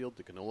canola field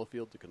to canola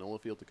field to canola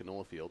field to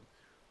canola field,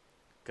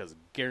 because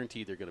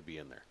guaranteed they're going to be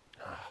in there.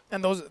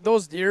 And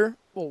those deer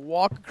will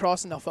walk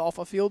across an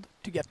alfalfa field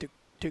to get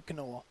to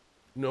canola.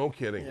 No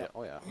kidding. Yeah.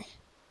 Oh, yeah.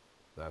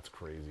 That's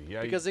crazy.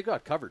 Yeah. Because they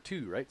got cover,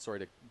 too, right? Sorry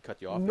to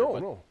cut you off. No, there,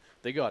 but no.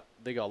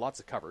 They got lots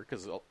of cover,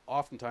 because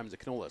oftentimes the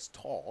canola is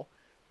tall.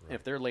 Right. And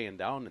if they're laying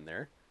down in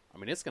there, I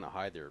mean, it's going to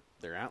hide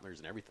their antlers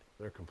and everything.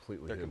 They're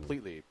completely They're hidden.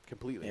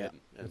 completely Yeah. hidden.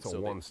 And It's a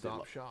so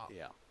one-stop shop.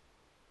 Yeah.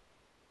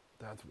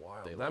 That's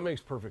wild. They That love makes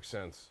perfect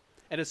sense.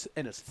 And it's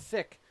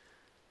thick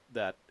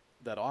that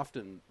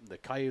often the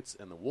coyotes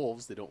and the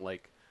wolves, they don't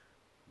like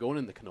going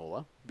in the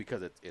canola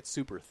because it's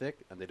super thick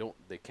and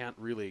they can't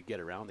really get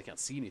around. They can't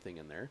see anything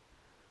in there.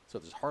 So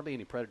there's hardly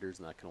any predators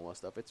in that canola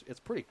stuff. It's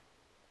pretty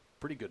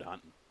good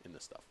hunting in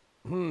this stuff.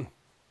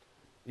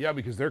 Yeah,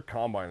 because they're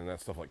combining that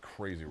stuff like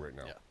crazy right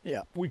now. Yeah.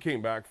 Yeah. We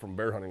came back from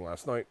bear hunting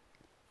last night,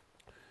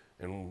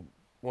 and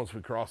once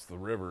we crossed the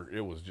river,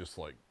 it was just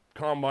like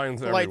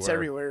combines everywhere. Lights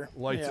everywhere.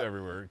 Lights Yeah.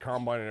 everywhere.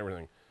 Combine and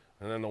everything.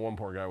 And then the one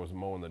poor guy was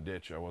mowing the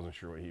ditch. I wasn't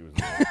sure what he was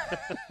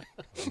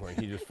doing. Like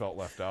he just felt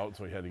left out,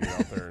 so he had to get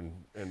out there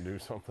and do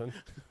something.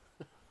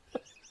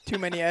 Too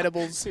many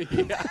edibles. At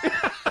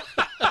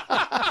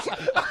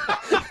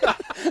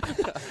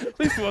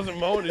least he wasn't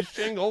mowing his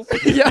shingles.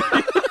 Yeah.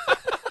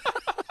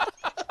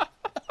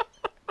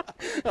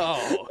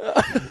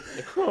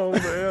 Oh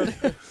man!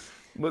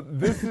 But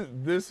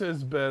this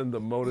has been the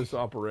modus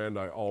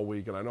operandi all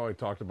week, and I know I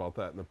talked about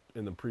that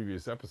in the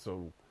previous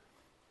episode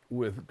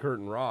with Kurt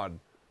and Rod.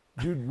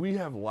 Dude, we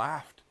have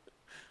laughed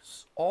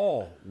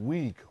all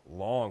week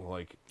long,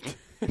 like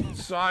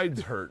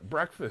sides hurt,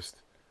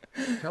 breakfast,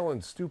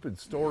 telling stupid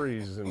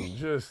stories and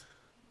just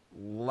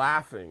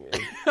laughing.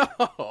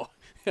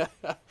 And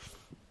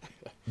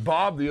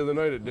Bob the other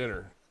night at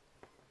dinner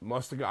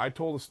I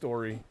told a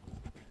story.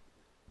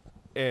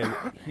 And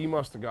he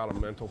must have got a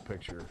mental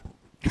picture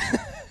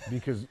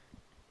because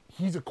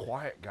he's a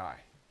quiet guy,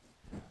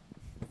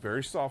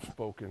 very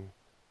soft-spoken,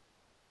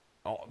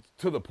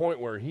 to the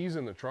point where he's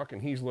in the truck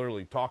and he's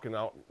literally talking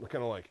out,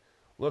 kind of like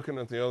looking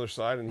at the other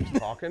side and he's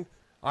talking.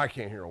 I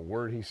can't hear a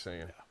word he's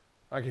saying.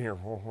 I can hear,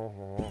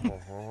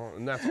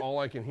 and that's all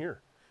I can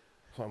hear.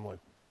 So I'm like,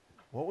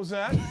 what was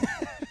that?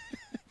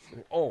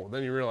 Oh,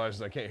 then he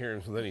realizes I can't hear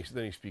him, so then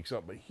he speaks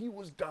up. But he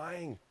was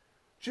dying.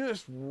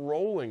 Just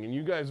rolling, and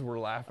you guys were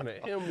laughing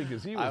at him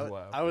because he was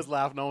laughing. I was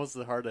laughing almost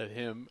as hard at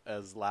him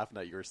as laughing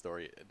at your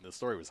story. And the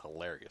story was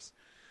hilarious,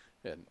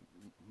 and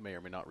may or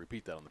may not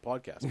repeat that on the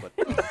podcast. But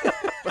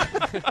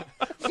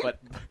but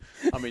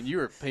mean, you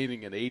were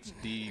painting an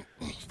HD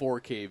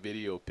 4K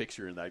video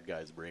picture in that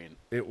guy's brain.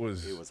 It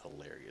was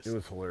hilarious. It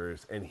was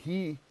hilarious. And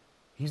he's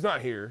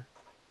not here.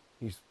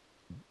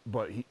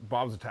 But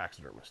Bob's a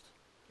taxidermist.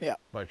 Yeah.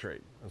 By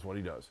trade. That's what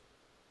he does.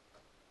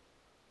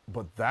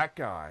 But that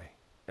guy,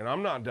 and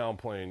I'm not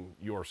downplaying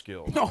your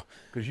skills. No.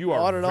 Because you are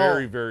Not at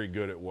very, all. very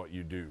good at what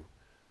you do.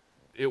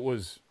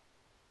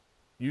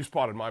 You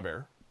spotted my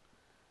bear.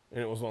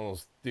 And it was one of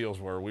those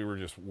deals where we were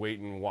just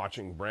waiting,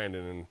 watching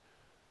Brandon, and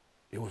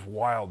it was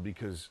wild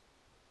because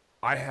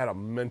I had a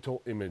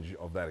mental image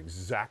of that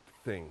exact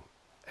thing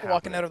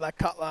Walking happening. out of that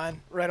cut line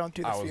right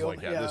onto the I was field.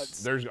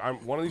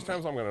 like, one of these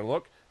times I'm going to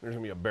look, and there's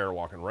going to be a bear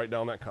walking right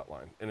down that cut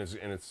line, and this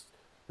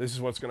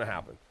is what's going to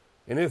happen.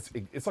 And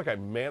it's like I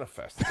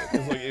manifested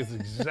it. It's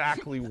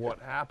exactly what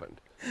happened.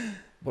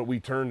 But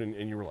we turned,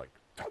 and you were like,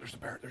 oh, there's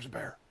a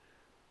bear.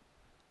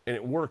 And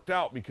it worked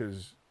out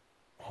because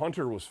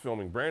Hunter was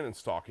filming Brandon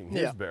stalking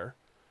his bear,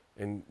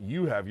 and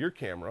you have your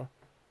camera,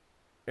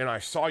 and I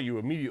saw you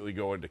immediately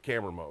go into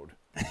camera mode.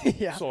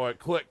 Yeah. So it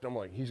clicked. I'm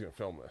like, he's going to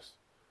film this.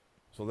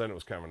 So then it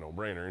was kind of a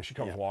no-brainer. And she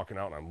comes walking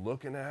out, and I'm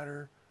looking at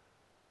her,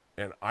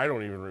 and I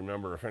don't even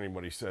remember if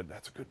anybody said,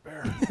 that's a good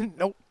bear.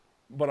 Nope.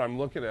 But I'm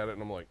looking at it,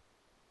 and I'm like,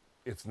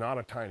 it's not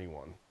a tiny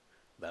one.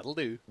 That'll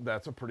do.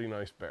 That's a pretty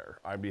nice bear.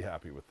 I'd be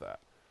happy with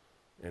that.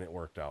 And it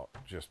worked out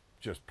just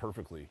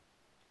perfectly.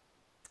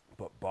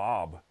 But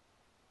Bob...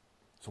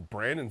 So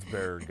Brandon's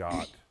bear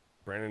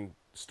Brandon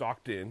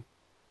stalked in.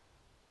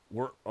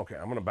 I'm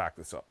going to back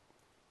this up.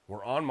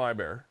 We're on my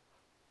bear.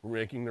 We're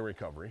making the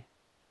recovery.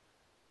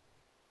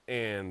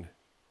 And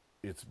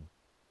it's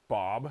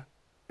Bob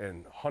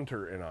and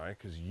Hunter and I,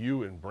 because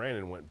you and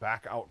Brandon went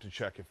back out to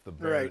check if the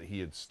bear that he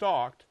had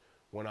stalked,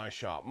 when I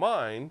shot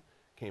mine,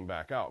 came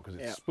back out.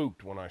 Because it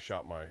spooked when I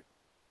shot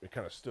it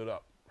kind of stood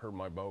up, heard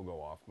my bow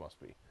go off, must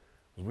be.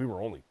 Because we were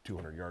only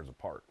 200 yards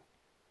apart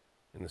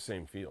in the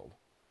same field.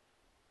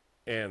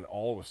 And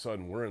all of a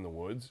sudden, we're in the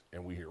woods,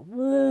 and we hear...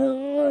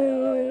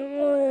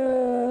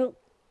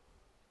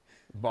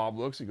 Bob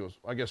looks, he goes,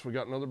 I guess we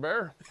got another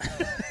bear.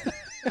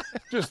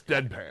 Just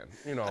deadpan,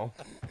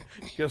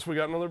 Guess we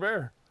got another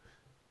bear.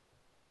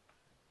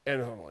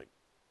 And I'm like,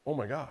 oh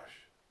my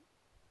gosh.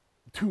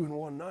 2 in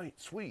one night,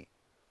 sweet.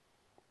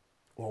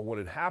 Well, what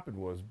had happened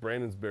was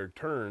Brandon's bear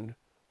turned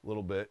a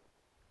little bit,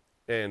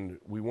 and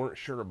we weren't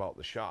sure about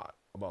the shot,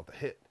 about the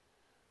hit.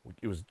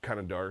 It was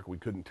kind of dark. We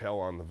couldn't tell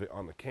on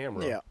the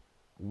camera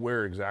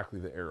where exactly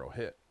the arrow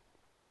hit.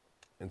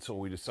 And so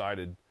we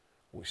decided,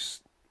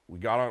 we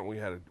got on, we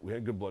had a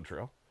good blood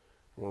trail.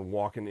 We're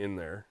walking in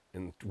there,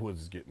 and the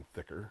woods is getting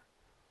thicker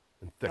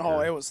and thicker. Oh,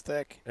 it was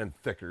thick. And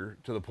thicker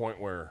to the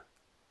point where,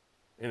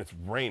 and it's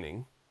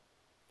raining,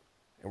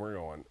 and we're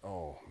going,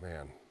 oh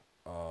man.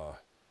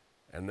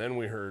 And then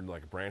we heard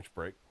like a branch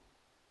break.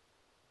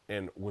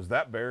 And was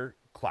that bear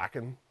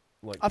clacking?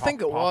 Like I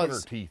think it popping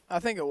was. her teeth? I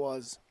think it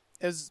was.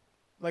 It was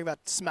like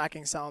that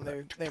smacking sound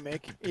they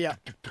make. Yeah.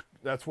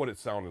 That's what it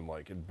sounded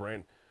like. And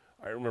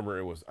I remember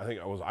I was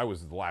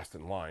the last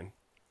in line,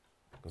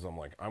 because I'm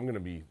like, there's going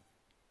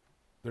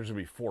to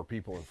be 4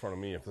 people in front of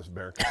me if this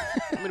bear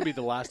comes. I'm going to be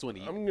the last one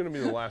eating. I'm going to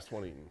be the last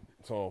one eating.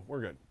 So we're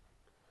good.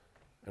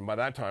 And by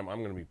that time, I'm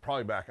going to be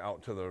probably back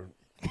out to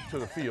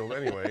the field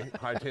anyway,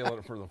 hightailing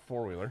it for the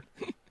 4-wheeler.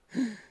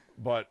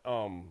 But,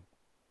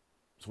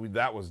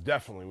 that was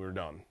definitely, we were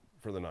done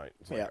for the night.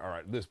 It's like, all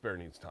right, this bear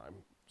needs time.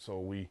 So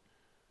we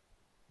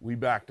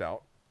backed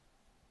out.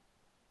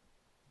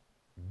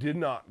 Did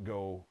not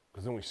go,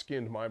 because then we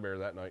skinned my bear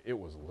that night. It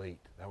was late.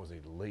 That was a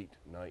late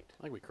night.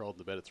 I think we crawled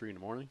to bed at 3 in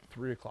the morning.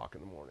 3 o'clock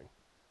in the morning.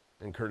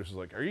 And Curtis was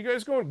like, are you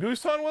guys going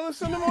goose hunt with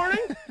us in the morning?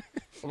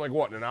 I'm like,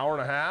 what, in an hour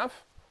and a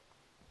half?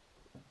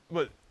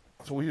 But,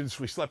 so we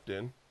slept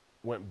in,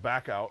 went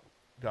back out,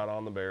 got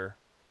on the bear,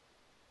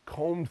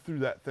 combed through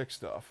that thick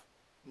stuff.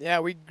 Yeah,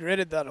 we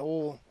gridded that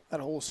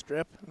whole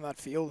strip in that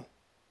field.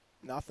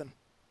 Nothing.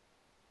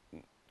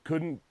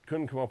 Couldn't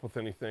come up with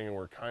anything, and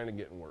we're kind of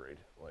getting worried.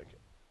 Like,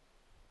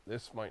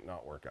 this might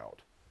not work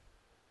out.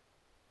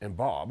 And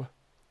Bob,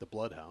 the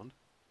bloodhound,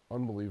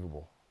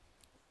 unbelievable.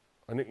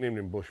 I nicknamed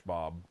him Bush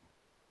Bob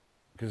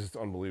because it's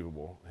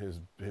unbelievable.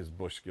 His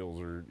bush skills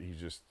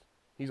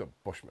he's a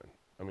bushman.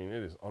 I mean,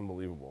 it is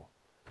unbelievable.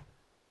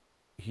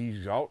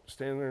 He's out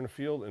standing there in the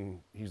field, and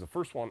he's the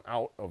first one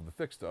out of the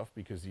thick stuff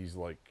because he's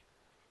like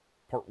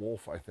part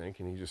wolf, I think,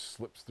 and he just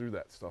slips through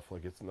that stuff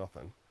like it's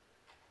nothing.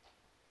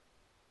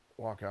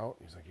 Walk out.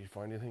 He's like, "You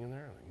find anything in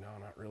there?" I'm like,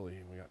 "No, not really."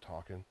 And we got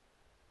talking,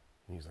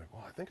 and he's like,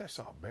 "Well, I think I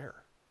saw a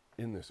bear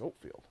in this oat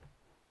field.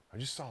 I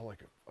just saw like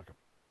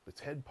its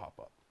head pop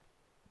up."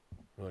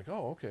 We're like,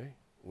 "Oh, okay."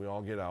 We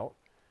all get out,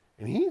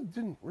 and he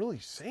didn't really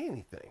say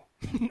anything.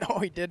 No,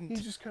 he didn't.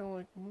 He's just kind of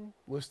like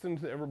listening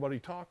to everybody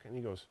talk, and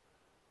he goes,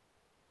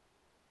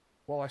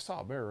 "Well, I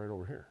saw a bear right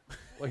over here,"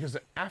 like as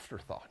an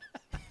afterthought.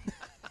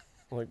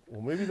 I'm like,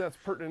 well, maybe that's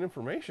pertinent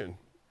information.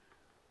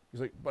 He's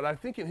like, but I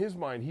think in his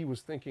mind he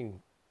was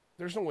thinking,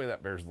 there's no way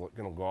that bear's going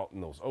to go out in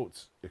those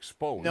oats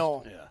exposed.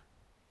 No. Yeah.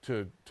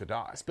 To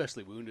die.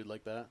 Especially wounded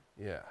like that.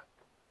 Yeah.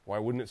 Why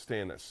wouldn't it stay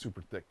in that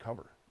super thick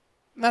cover?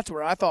 And that's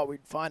where I thought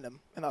we'd find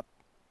him, in that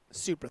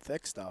super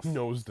thick stuff.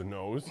 nose to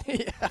nose.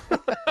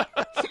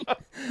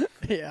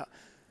 Yeah.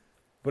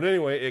 But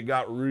anyway, it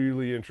got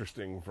really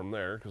interesting from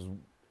there because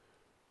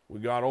we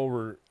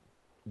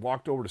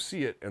walked over to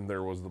see it, and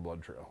there was the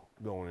blood trail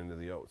going into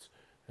the oats.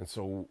 And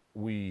so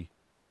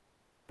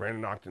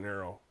Brandon knocked an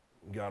arrow,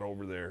 got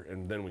over there,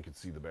 and then we could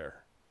see the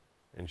bear.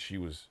 And she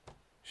was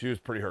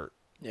pretty hurt.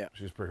 Yeah.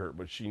 She was pretty hurt,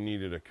 but she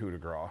needed a coup de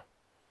grace.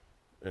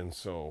 And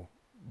so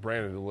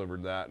Brandon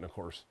delivered that, and of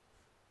course,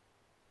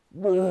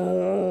 it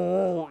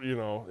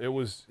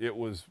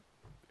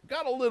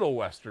got a little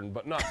Western,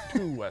 but not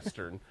too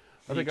Western.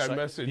 I think I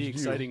messaged the you.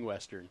 exciting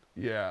Western.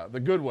 Yeah, the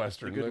good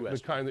Western.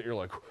 The kind that you're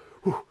like,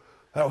 whew,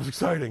 that was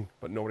exciting,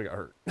 but nobody got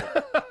hurt.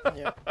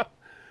 Yeah.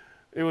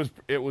 It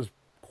was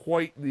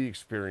quite the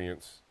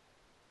experience.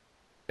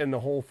 And the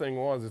whole thing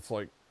was, it's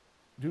like,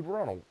 dude,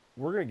 we're going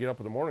to get up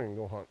in the morning and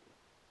go hunt.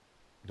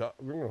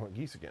 We're going to hunt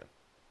geese again.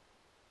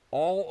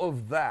 All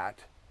of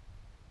that,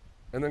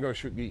 and then go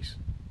shoot geese.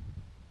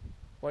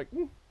 Like,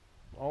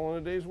 all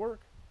in a day's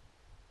work.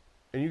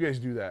 And you guys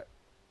do that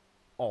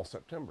all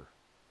September.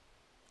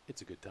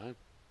 It's a good time.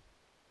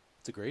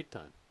 It's a great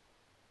time.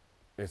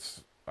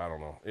 I don't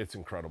know, it's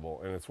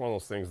incredible. And it's one of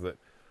those things that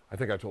I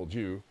think I told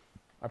you,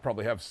 I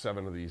probably have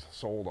 7 of these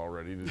sold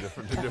already to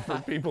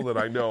different people that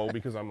I know,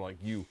 because I'm like,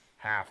 you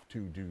have to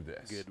do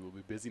this. Good, we'll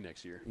be busy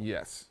next year.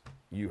 Yes,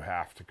 you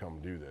have to come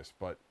do this.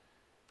 But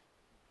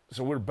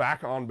so we're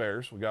back on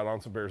bears. We got on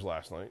some bears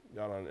last night.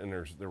 And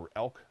there were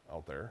elk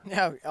out there.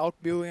 Yeah, elk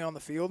building on the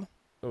field.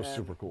 That was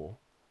super cool.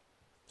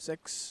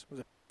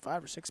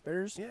 5 or 6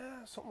 bears?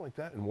 Yeah, something like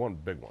that, and one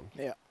big one.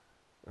 Yeah.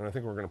 And I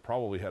think we're going to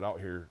probably head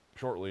out here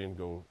shortly and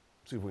go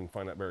see if we can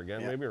find that bear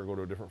again, maybe, or go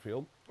to a different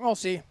field. We'll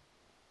see.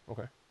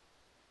 Okay.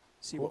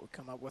 See what we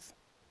come up with.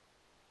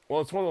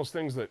 Well, it's one of those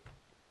things that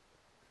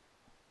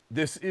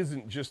this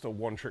isn't just a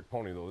one-trick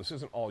pony, though. This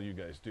isn't all you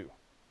guys do.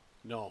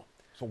 No.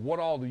 So what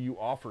all do you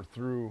offer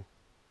through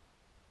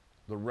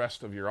the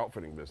rest of your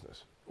outfitting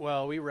business?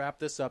 Well, we wrap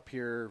this up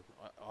here,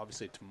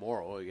 obviously,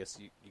 tomorrow. I guess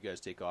you guys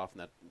take off,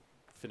 and that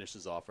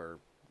finishes off our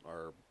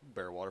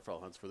bear waterfowl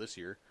hunts for this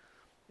year.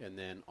 And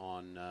then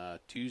on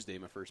Tuesday,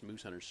 my first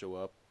moose hunters show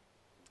up.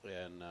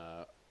 And,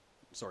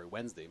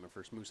 Wednesday, my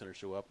first moose hunters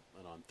show up.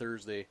 And on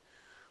Thursday,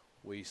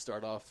 we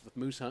start off with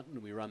moose hunting,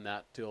 and we run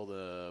that till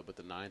the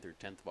 9th or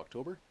 10th of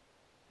October.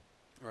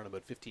 We run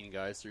about 15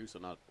 guys through, so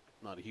not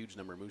a huge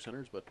number of moose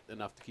hunters, but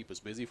enough to keep us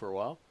busy for a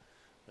while.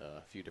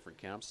 A few different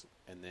camps.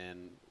 And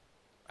then,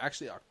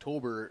 actually,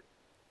 October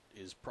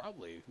is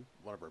probably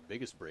one of our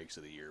biggest breaks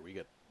of the year. We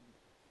get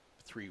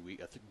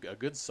a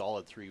good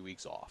solid 3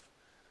 weeks off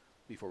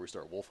before we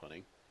start wolf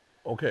hunting.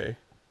 Okay.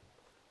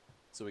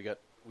 So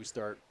we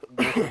start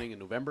wolf hunting in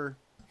November,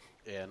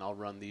 and I'll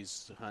run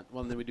these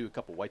and then we do a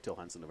couple whitetail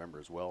hunts in November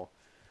as well.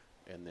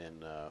 And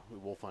then we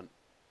wolf hunt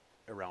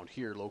around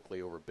here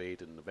locally over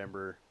bait in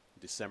November,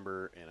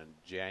 December, and in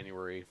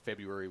January,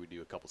 February we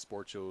do a couple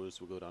sport shows.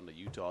 We'll go down to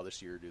Utah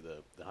this year, do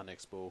the Hunt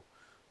Expo.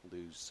 We'll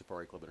do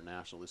Safari Club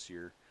International this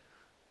year.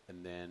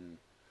 And then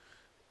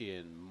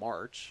in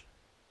March,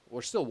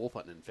 we're still wolf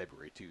hunting in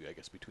February too, I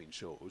guess, between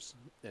shows.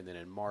 And then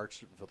in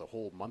March, for the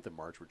whole month of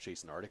March, we're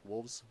chasing Arctic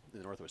wolves in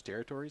the Northwest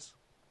Territories,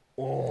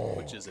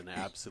 which is an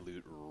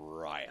absolute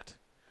riot.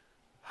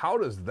 How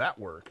does that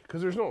work?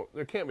 Because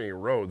there can't be any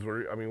roads.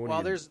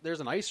 There's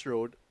an ice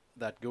road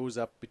that goes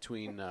up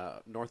between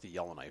north of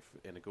Yellowknife,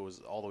 and it goes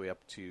all the way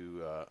up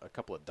to a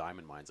couple of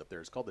diamond mines up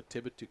there. It's called the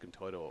Tibet to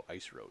Contoito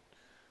Ice Road,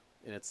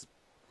 and it's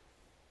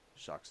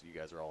shocks you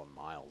guys are all in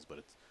miles,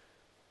 but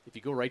if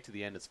you go right to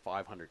the end, it's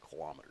 500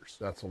 kilometers.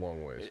 That's a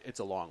long ways. It's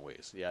a long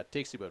ways. Yeah, it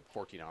takes you about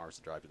 14 hours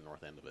to drive to the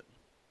north end of it.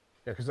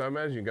 Yeah, because I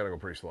imagine you got to go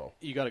pretty slow.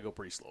 You got to go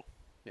pretty slow.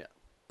 Yeah,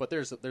 but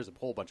there's a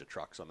whole bunch of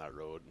trucks on that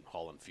road and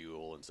hauling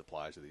fuel and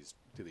supplies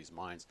to these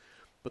mines.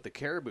 But the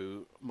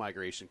caribou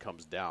migration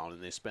comes down,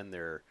 and they spend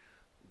their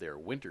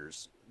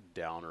winters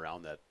down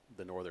around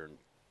the northern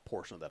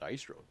portion of that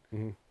ice road.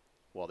 Mm-hmm.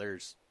 Well,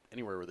 there's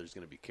anywhere where there's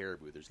going to be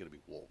caribou, there's going to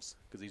be wolves,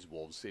 because these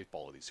wolves, they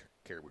follow these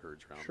caribou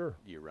herds around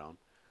year round.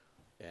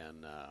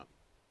 And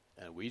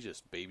we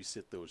just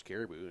babysit those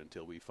caribou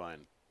until we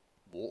find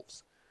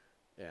wolves.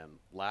 And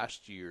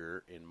last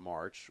year in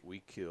March,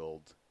 we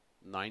killed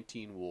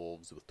 19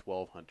 wolves with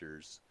 12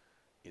 hunters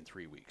in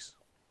 3 weeks.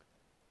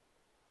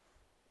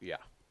 Yeah.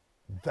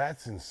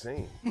 That's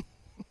insane.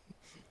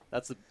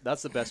 That's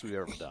the best we've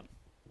ever done.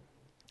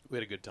 We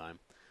had a good time.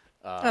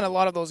 And a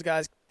lot of those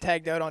guys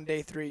tagged out on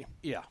day 3.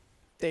 Yeah.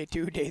 Day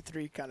 2, day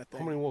 3 kind of thing.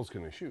 How many wolves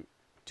can they shoot?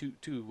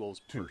 Two wolves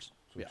per. So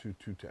yeah.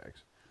 two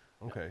tags.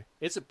 Okay. Yeah.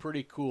 It's a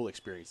pretty cool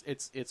experience.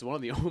 It's one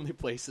of the only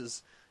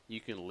places you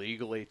can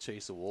legally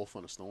chase a wolf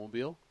on a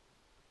snowmobile.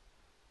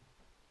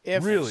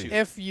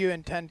 If you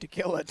intend to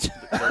kill it.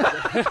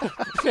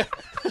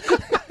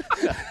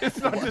 It's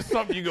not just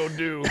something you go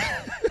do.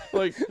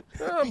 Like,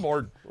 I'm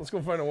bored. Let's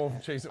go find a wolf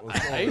and chase it with a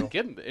snowmobile. I ain't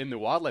kidding. In the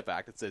Wildlife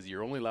Act, it says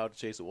you're only allowed to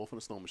chase a wolf in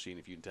a snow machine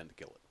if you intend to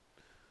kill it.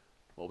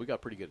 Well, we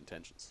got pretty good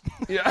intentions.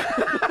 Yeah.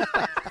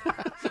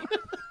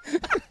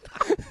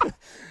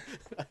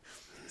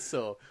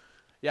 So,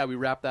 yeah, we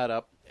wrap that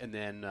up, And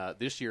then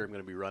this year I'm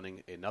going to be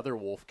running another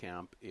wolf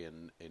camp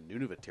in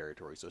Nunavut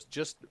territory. So it's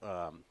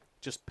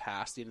just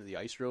past the end of the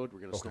ice road.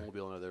 We're going to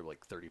snowmobile another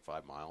like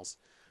 35 miles.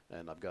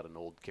 And I've got an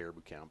old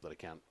caribou camp that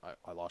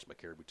I lost my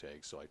caribou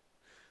tag, so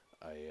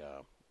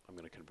I'm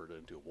going to convert it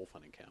into a wolf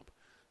hunting camp.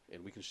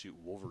 And we can shoot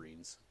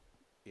wolverines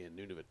in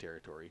Nunavut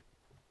territory.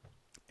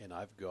 And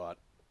I'm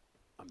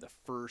the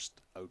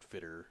first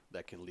outfitter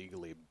that can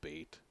legally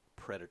bait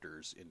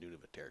predators in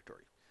Nunavut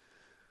territory,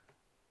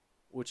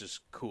 which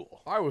is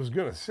cool. I was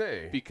going to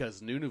say.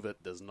 Because Nunavut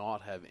does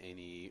not have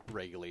any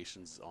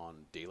regulations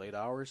on daylight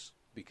hours,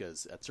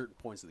 because at certain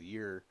points of the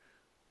year,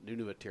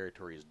 Nunavut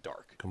territory is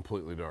dark.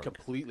 Completely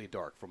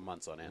dark for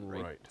months on end,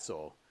 right? Right.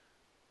 So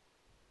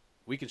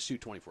we can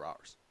shoot 24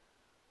 hours.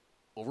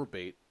 Over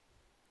bait,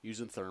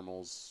 using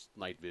thermals,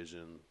 night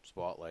vision,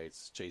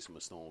 spotlights, chasing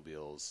with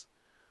snowmobiles.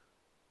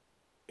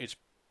 It's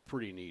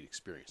pretty neat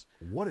experience.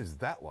 What is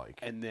that like?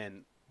 And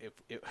then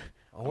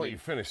I'll let you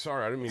finish.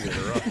 Sorry, I didn't mean to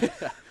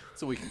interrupt.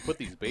 So we can put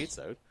these baits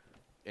out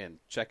and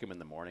check them in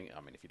the morning.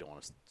 I mean, if you don't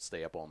want to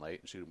stay up all night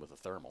and shoot them with a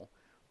thermal,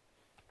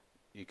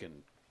 you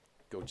can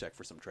go check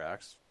for some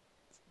tracks,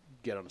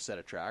 get on a set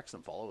of tracks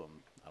and follow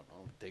them. I don't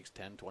know, it takes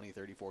 10, 20,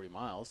 30, 40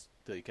 miles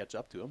till you catch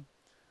up to them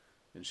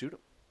and shoot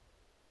them.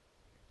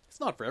 It's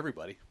not for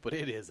everybody, but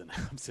it is an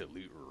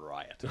absolute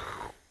riot.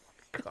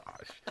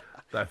 Gosh,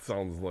 that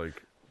sounds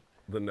like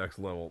the next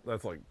level.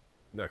 That's like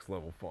next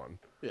level fun.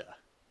 Yeah.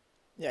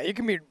 Yeah, you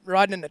can be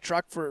riding in the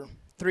truck for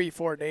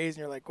 3-4 days,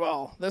 and you're like,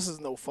 well, this is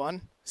no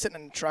fun. Sitting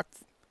in the truck,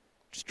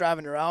 just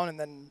driving around, and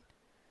then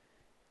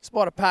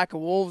spot a pack of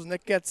wolves, and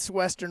it gets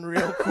western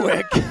real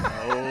quick.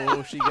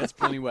 Oh, she gets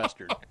plenty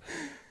western.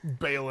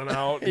 Bailing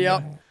out.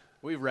 Yep.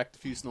 We've wrecked a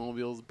few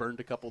snowmobiles, burned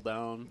a couple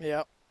down.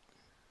 Yep.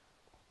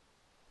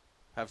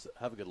 Have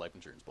a good life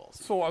insurance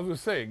policy. So I was going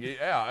to say,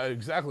 yeah,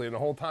 exactly. And the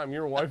whole time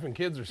your wife and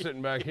kids are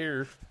sitting back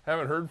here,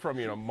 haven't heard from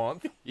you in a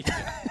month.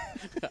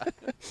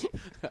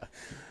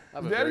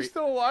 Daddy's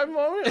still alive,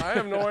 Mommy? I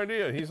have no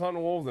idea. He's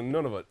hunting wolves and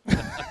none of it.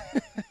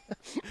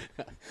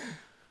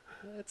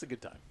 It's a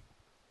good time.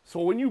 So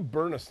when you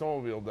burn a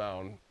snowmobile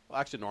down... Well,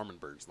 actually, Norman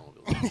burned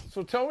snowmobiles.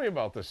 So tell me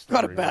about this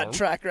story, Got a bad Norm.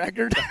 track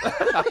record.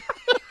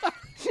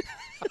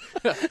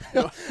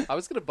 I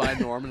was going to buy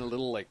Norman a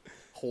little, like,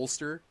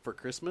 holster for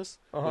Christmas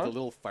with Uh-huh. a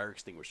little fire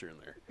extinguisher in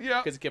there.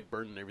 Yeah. Because it kept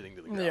burning everything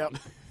to the ground.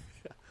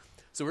 Yep.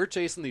 So we were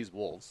chasing these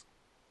wolves.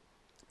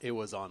 It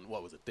was on,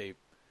 what was it, Dave?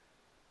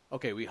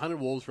 Okay, we hunted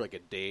wolves for like a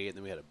day, and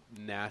then we had a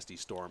nasty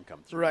storm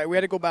come through. Right, we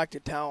had to go back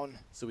to town.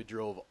 So we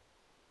drove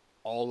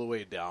all the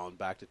way down,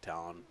 back to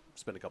town,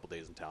 spent a couple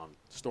days in town.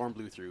 Storm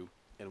blew through,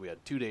 and we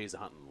had 2 days of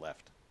hunting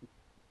left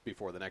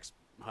before the next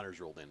hunters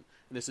rolled in. And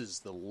this is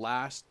the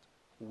last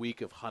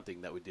week of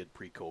hunting that we did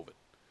pre-COVID.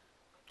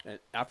 And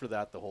after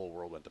that, the whole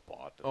world went to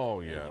pot.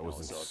 Oh, yeah, it was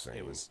insane.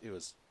 It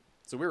was.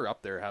 So we were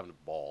up there having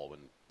a ball when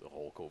the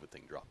whole COVID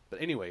thing dropped.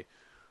 But anyway,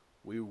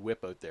 we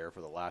whip out there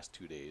for the last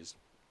 2 days,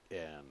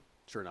 and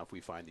sure enough, we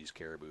find these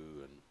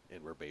caribou,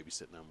 and we're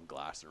babysitting them,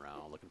 glassing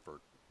around, looking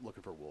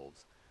for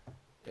wolves,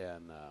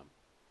 and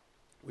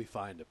we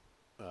find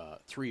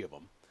 3 of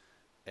them,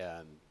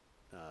 and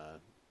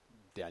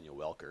Daniel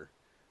Welker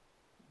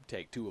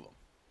tagged 2 of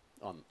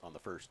them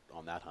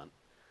on that hunt,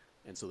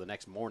 and so the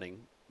next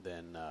morning,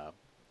 then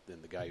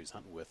the guy who's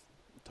hunting with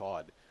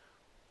Todd,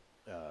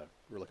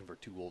 we're looking for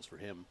 2 wolves for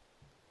him.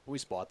 We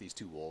spot these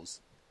 2 wolves,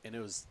 and it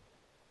was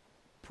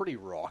pretty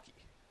rocky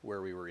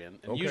where we were in.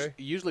 And Okay.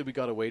 usually we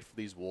got to wait for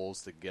these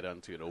wolves to get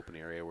onto an open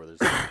area where there's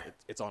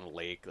it's on a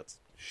lake that's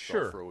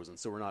Sure. all frozen,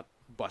 so we're not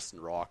busting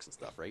rocks and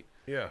stuff, right?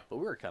 Yeah. But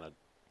we were kind of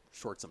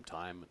short some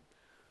time,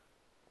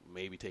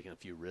 maybe taking a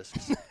few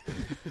risks.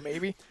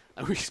 Maybe.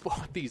 And we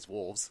spot these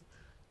wolves,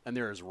 and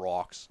there's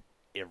rocks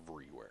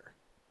everywhere.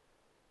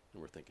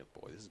 And we're thinking,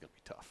 boy, this is going to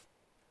be tough.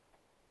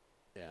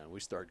 And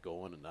we start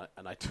going,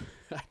 and I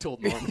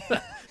told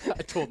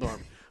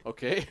Norm,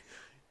 okay,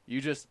 you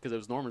just, because it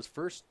was Norman's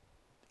first,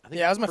 I think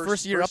Yeah, it was my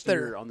first year up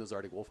there. on those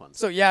Arctic wolf hunts.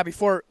 So, yeah,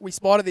 before we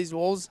spotted these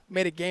wolves,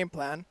 made a game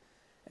plan.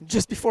 And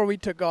just before we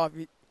took off,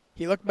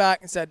 he looked back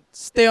and said,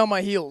 stay on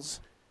my heels.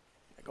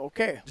 Like,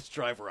 okay. Just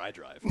drive where I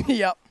drive.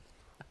 Yep.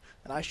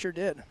 And I sure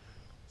did.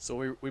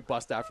 So we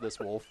bust after this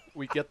wolf.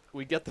 We get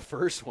the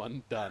first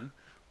one done,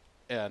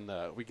 and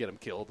we get him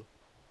killed.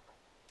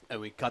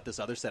 And we cut this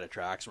other set of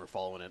tracks, and we're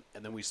following it.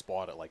 And then we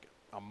spot it like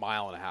a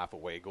mile and a half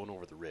away, going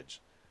over the ridge.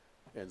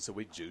 And so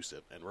we juice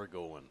it, and we're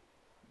going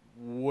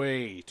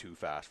way too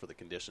fast for the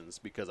conditions,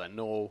 because I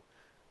know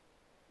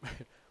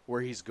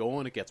where he's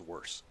going, it gets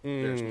worse.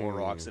 There's more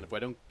rocks, and if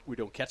we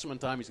don't catch him in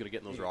time, he's going to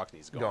get in those rocks, and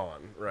he's gone.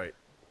 Gone, right.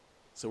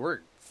 So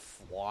we're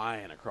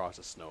flying across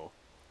the snow,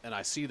 and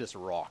I see this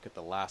rock at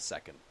the last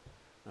second.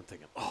 I'm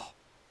thinking, oh,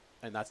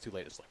 and that's too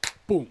late. It's like,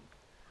 boom.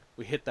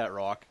 We hit that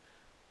rock.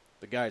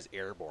 The guy's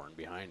airborne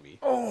behind me.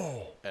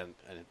 Oh. And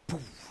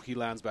poof, he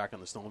lands back on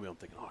the snowmobile. I'm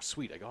thinking, oh,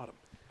 sweet, I got him.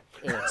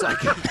 And it's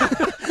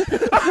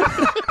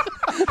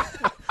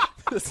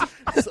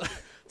like,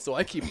 so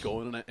I keep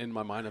going, and in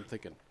my mind I'm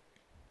thinking,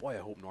 boy, I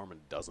hope Norman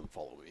doesn't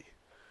follow me.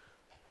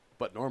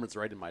 But Norman's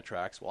right in my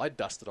tracks. Well, I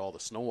dusted all the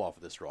snow off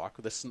of this rock.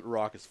 This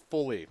rock is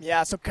fully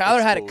Yeah, so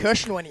Kyler had a exposed.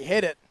 cushion when he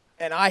hit it,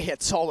 and I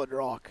hit solid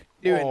rock.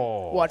 Doing,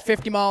 Oh. what,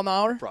 50 mile an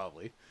hour?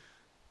 probably.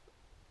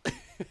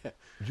 Did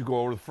you go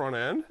over the front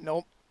end?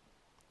 Nope.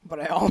 But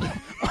I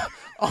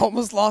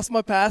almost lost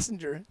my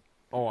passenger.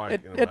 Oh, I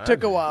It can took a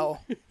imagine.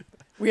 while.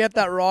 We hit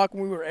that rock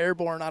when we were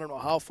airborne, I don't know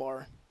how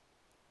far.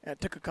 And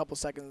it took a couple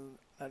seconds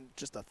and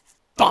just a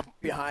thump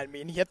behind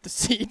me, and he hit the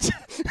seat.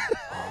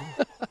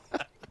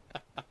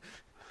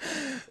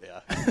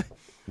 Yeah.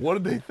 What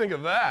did they think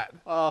of that?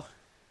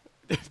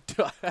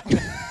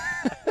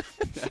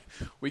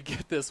 We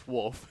get this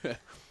wolf,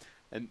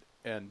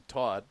 and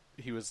Todd,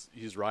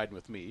 he's riding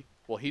with me.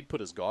 Well, he'd put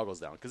his goggles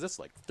down because it's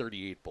like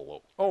 38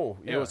 below. Oh,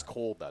 And yeah. it was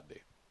cold that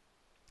day,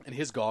 and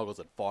his goggles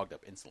had fogged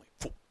up instantly.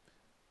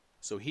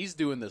 So he's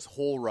doing this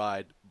whole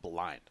ride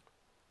blind,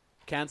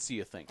 can't see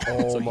a thing.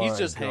 Oh so he's my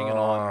just hanging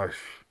on, gosh.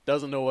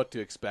 doesn't know what to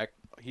expect.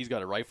 He's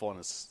got a rifle on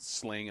his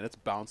sling, and it's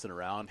bouncing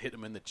around, hitting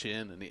him in the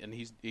chin, and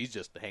he's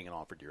just hanging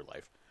on for dear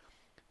life.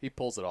 He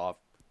pulls it off,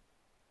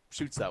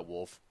 shoots that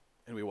wolf,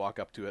 and we walk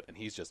up to it, and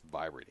he's just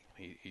vibrating.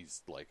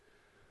 He's like,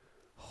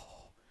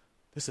 oh,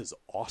 this is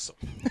awesome.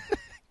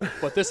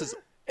 But this is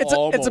It's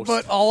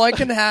about all I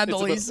can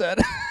handle, he It's said.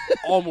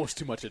 almost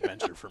too much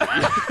adventure for me.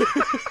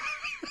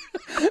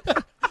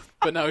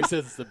 But now he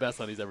says it's the best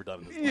hunt he's ever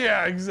done in his life.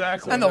 Yeah,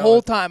 exactly. And the No,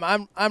 whole time,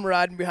 I'm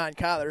riding behind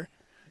Kyler,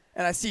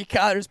 and I see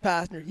Kyler's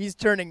passenger. He's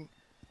turning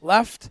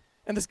left,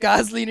 and this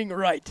guy's leaning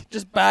right,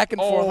 just back and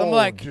forth. I'm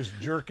like, just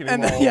jerking him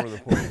and then- all yeah. over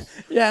the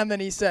place. yeah. And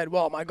then he said,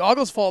 well, my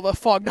goggles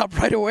fogged up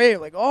right away.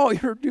 Like, oh,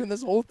 you're doing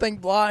this whole thing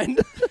blind.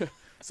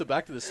 So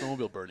back to the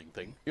snowmobile burning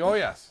thing. Oh,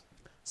 yes.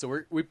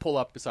 So we pull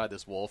up beside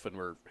this wolf, and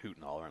we're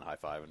hooting, hollering,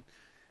 high-fiving.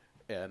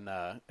 And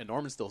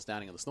Norman's still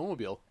standing on the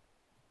snowmobile.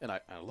 And I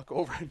look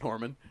over at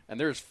Norman, and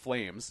there's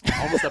flames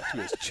almost up to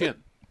his chin.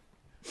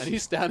 And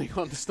he's standing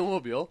on the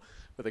snowmobile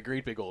with a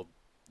great big old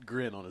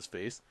grin on his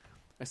face.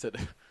 I said,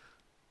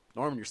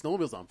 Norman, your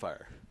snowmobile's on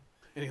fire.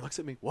 And he looks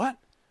at me, what?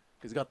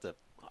 Because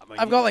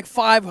I've got like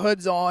 5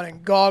 hoods on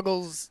and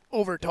goggles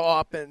over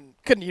top and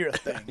couldn't hear a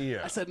thing.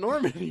 Yeah. I said,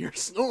 Norman, your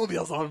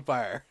snowmobile's on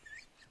fire.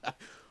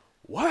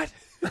 What?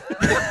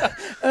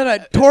 And I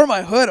tore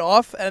my hood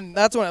off, and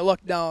that's when I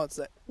looked down and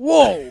said,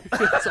 whoa.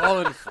 It's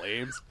all in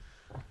flames.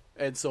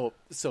 And so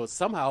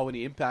somehow when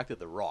he impacted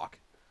the rock,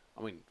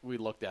 I mean, we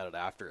looked at it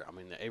after. I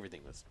mean,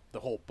 everything the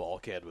whole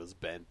bulkhead was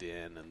bent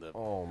in, and the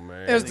Oh,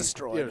 man. It was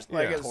destroyed. it was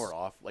Like, yeah, it was- tore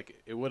off.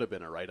 Like it would have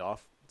been a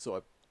write-off. So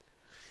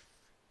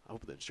I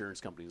hope the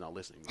insurance company's not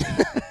listening.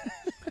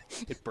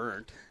 It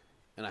burned,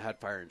 and I had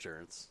fire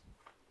insurance,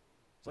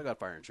 so I got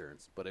fire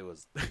insurance. But it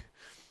was the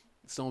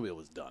snowmobile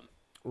was done.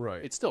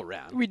 Right. It still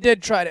ran. We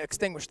did try to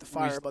extinguish the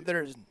fire, but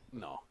there's,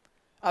 No,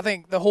 I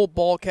think the whole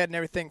bulkhead and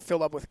everything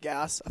filled up with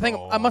gas. I think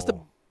I must have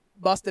Oh.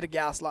 busted a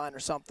gas line or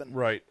something,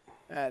 right.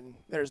 and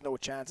there's no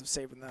chance of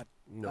saving that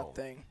No.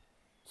 thing.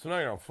 So now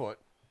you're on foot.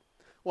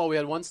 well, we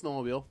had one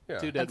snowmobile, Yeah.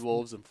 2 dead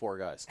wolves, and 4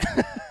 guys,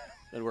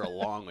 and we're a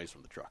long ways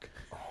from the truck.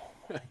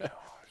 Oh,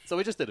 So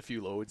we just did a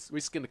few loads. We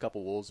skinned a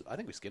couple wolves. I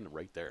think we skinned them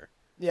right there.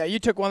 Yeah, you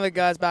took one of the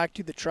guys back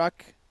to the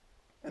truck,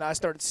 and I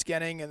started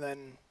skinning, and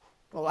then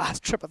the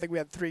last trip, I think we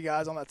had 3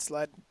 guys on that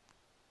sled,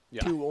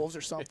 Yeah. 2 wolves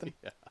or something.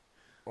 Yeah.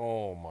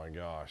 Oh, my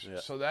gosh. Yeah.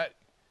 So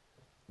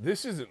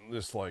this isn't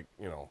just like,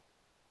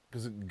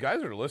 because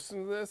guys that are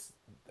listening to this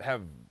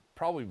have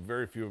probably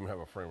very few of them have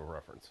a frame of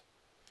reference.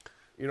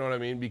 You know what I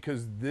mean?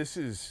 Because this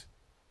is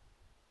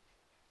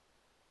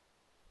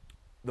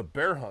the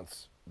bear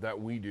hunts that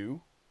we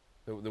do,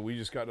 that we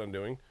just got done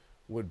doing,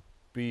 would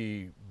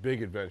be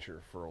big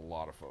adventure for a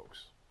lot of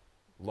folks.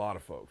 A lot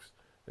of folks.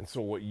 And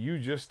so what you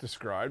just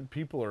described,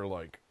 people are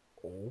like,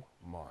 oh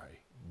my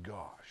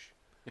gosh.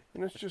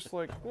 And it's just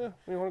like, you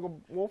want to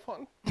go wolf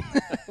hunting?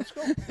 Let's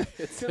go.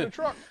 Get in the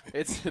truck.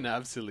 It's an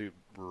absolute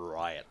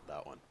riot,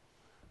 that one.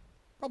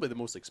 Probably the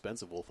most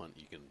expensive wolf hunt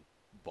you can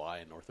buy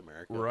in North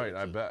America. Right,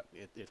 I bet.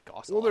 It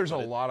costs Well, there's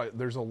but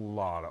there's a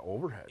lot of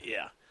overhead.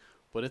 Yeah,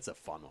 but it's a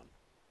fun one.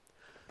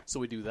 So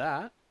we do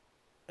that,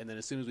 and then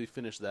as soon as we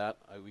finish that,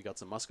 we got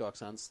some muskox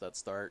hunts that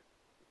start,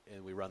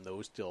 and we run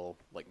those till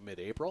like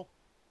mid-April.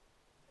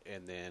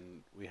 And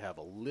then we have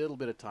a little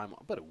bit of time,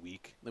 about a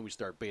week. Then we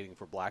start baiting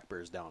for black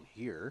bears down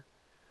here.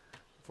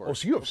 Oh,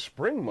 so you have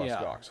spring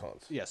muskox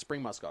hunts. Yeah,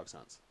 spring muskox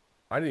hunts.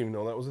 I didn't even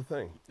know that was a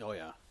thing. Oh,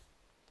 yeah.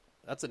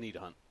 That's a neat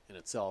hunt in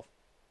itself.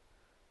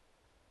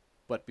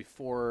 But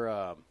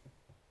before,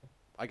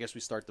 I guess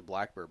we start the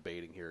black bear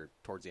baiting here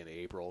towards the end of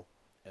April.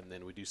 And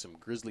then we do some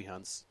grizzly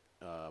hunts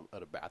out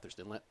of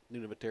Bathurst Inlet,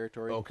 Nunavut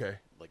Territory. Okay.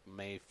 Like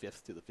May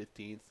 5th to the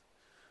 15th,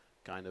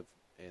 kind of.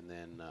 And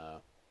then,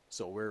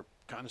 so we're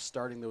kind of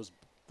starting those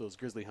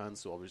grizzly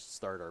hunts. So we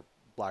start our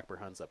black bear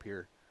hunts up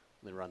here.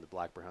 And then run the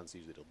black bear hunts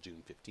usually till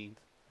June 15th.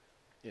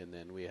 And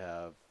then we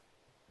have,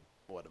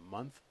 a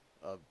month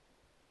of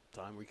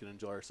time we can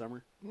enjoy our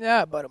summer.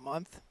 Yeah, about a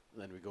month.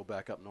 And then we go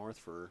back up north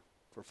for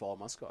fall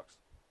muskox.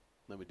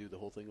 Then we do the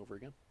whole thing over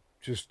again.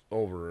 Just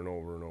over and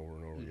over and over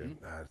and over again.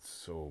 That's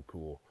so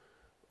cool.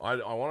 I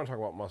want to talk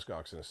about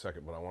muskox in a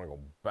second, but I want to go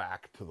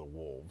back to the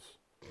wolves.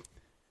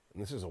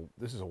 and this is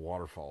a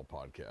waterfowl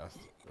podcast,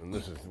 and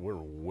we're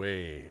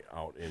way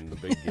out in the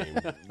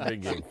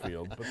big game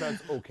field, but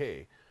that's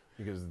okay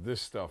because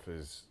this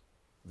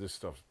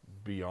stuff's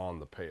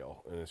beyond the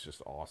pale, and it's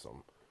just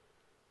awesome.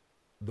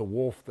 The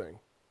wolf thing.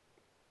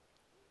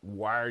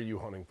 Why are you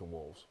hunting the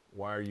wolves?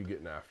 Why are you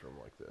getting after them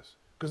like this?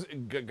 Because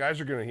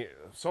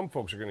some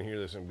folks are gonna hear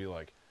this and be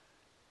like,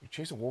 "You're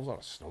chasing wolves on a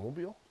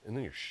snowmobile, and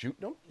then you're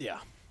shooting them?" Yeah,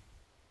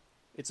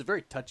 it's a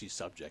very touchy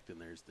subject, and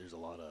there's a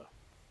lot of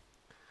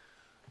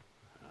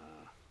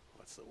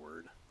what's the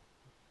word?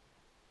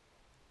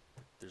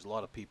 There's a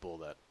lot of people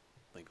that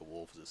think a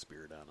wolf is a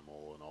spirit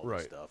animal and all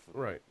this stuff.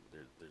 Right.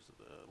 There's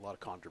a lot of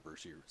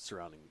controversy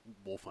surrounding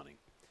wolf hunting,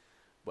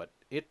 but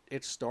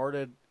it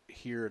started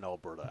here in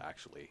Alberta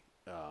actually.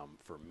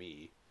 For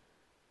me,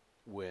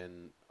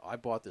 when I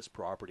bought this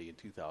property in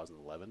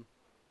 2011,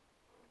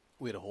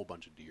 we had a whole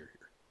bunch of deer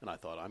here, and I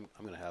thought I'm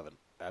going to have an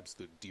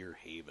absolute deer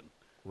haven.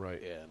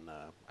 Right. And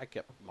I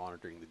kept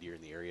monitoring the deer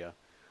in the area.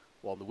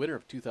 Well, in the winter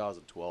of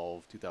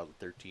 2012,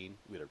 2013,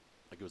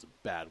 it was a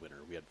bad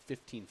winter. We had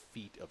 15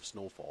 feet of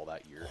snowfall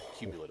that year,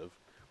 cumulative.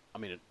 I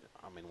mean,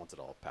 once it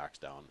all packs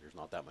down, there's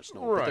not that much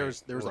snow, right.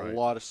 but there was a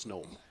lot of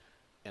snow,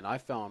 and I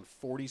found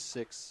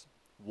 46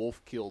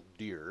 wolf-killed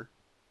deer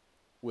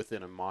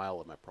within a mile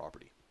of my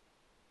property.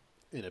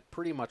 And it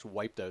pretty much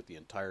wiped out the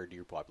entire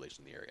deer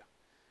population in the area.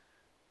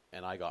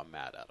 And I got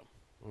mad at them.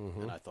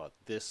 Mm-hmm. And I thought,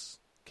 this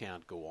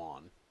can't go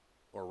on,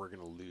 or we're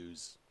going to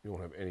lose. You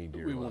won't have any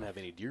deer We left. won't have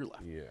any deer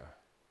left. Yeah.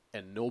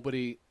 And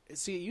nobody...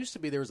 See, it used to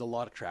be there was a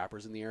lot of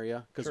trappers in the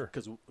area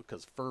because Sure.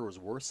 fur was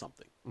worth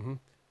something. Mm-hmm.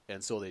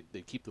 And so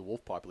they'd keep the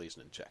wolf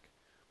population in check.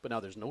 But now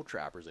there's no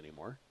trappers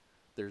anymore.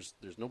 There's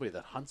nobody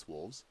that hunts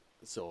wolves.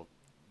 So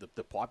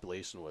the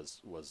population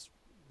was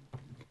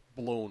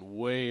blown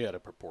way out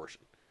of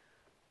proportion.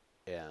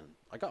 And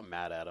I got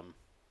mad at them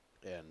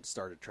and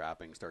started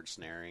trapping, started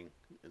snaring,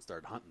 and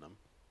started hunting them.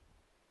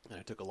 And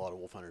I took a lot of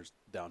wolf hunters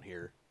down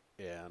here,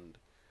 and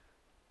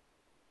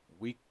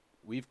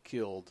we've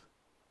killed...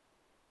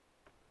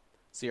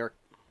 See,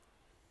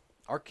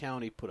 our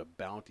county put a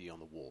bounty on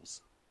the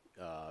wolves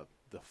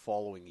the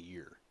following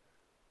year.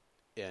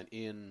 And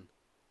in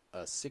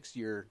a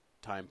 6-year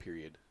time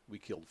period, we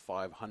killed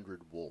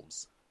 500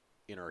 wolves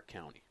in our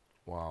county.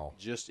 Wow.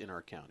 Just in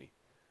our county.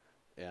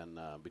 And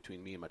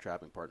between me and my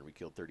trapping partner, we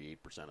killed 38%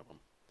 of them,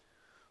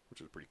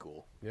 which was pretty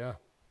cool. Yeah.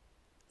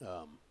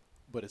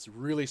 But it's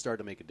really started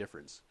to make a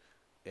difference.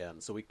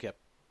 And so we kept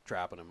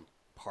trapping them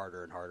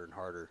harder and harder and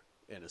harder,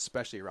 and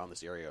especially around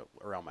this area,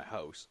 around my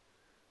house.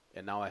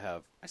 And now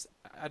I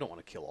don't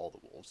want to kill all the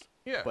wolves.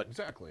 Yeah, but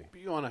exactly.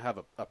 You want to have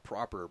a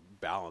proper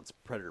balance,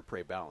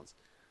 predator-prey balance.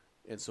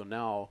 And so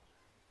now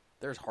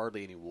there's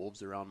hardly any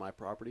wolves around my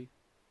property,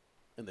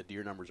 and the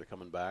deer numbers are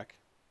coming back,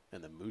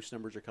 and the moose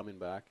numbers are coming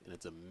back, and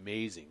it's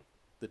amazing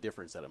the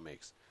difference that it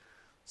makes.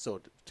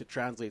 So to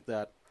translate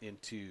that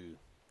into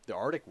the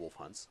Arctic wolf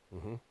hunts,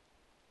 mm-hmm.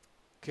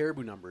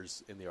 caribou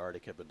numbers in the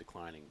Arctic have been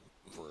declining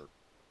for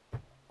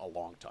a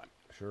long time.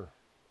 Sure.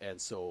 And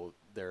so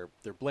they're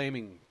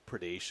blaming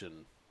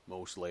predation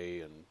mostly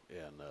and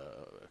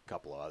a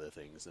couple of other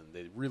things, and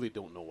they really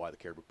don't know why the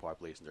caribou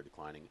populations are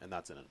declining, and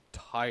that's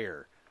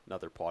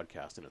another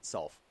podcast in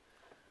itself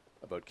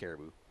about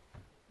caribou.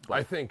 But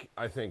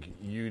I think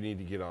you need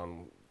to get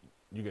on.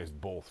 You guys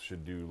both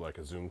should do like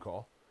a Zoom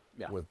call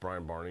with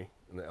Brian Barney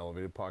in the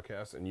Elevated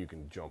podcast, and you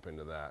can jump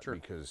into that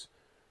because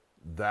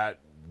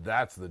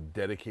that's the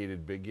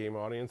dedicated big game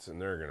audience, and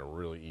they're going to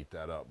really eat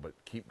that up. But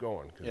keep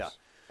going.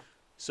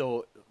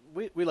 So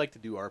we like to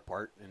do our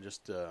part and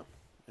just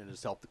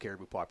help the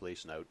caribou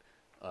population out.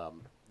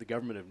 The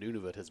government of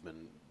Nunavut has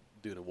been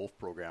doing a wolf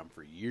program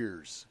for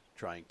years,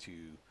 trying to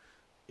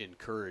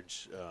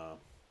encourage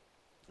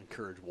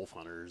wolf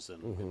hunters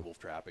and wolf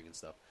trapping and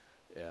stuff.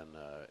 And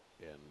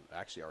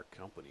actually, our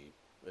company,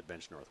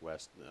 Adventure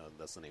Northwest,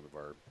 that's the name of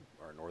our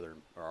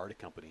Arctic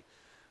company,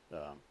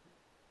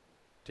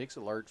 takes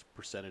a large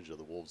percentage of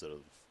the wolves out of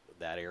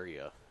that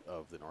area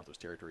of the Northwest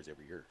Territories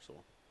every year. So.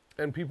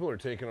 And people are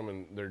taking them,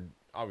 and they're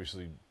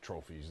obviously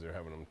trophies. They're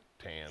having them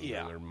tanned,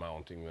 or they're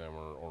mounting them,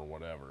 or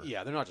whatever.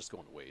 Yeah, they're not just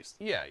going to waste.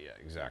 Yeah,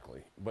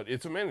 exactly. But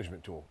it's a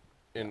management tool.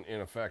 In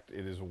effect,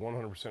 it is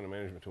 100% a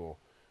management tool.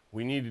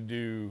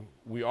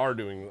 We are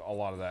doing a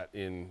lot of that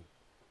in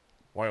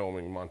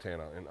Wyoming,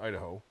 Montana, and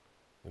Idaho.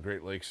 The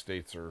Great Lakes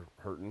states are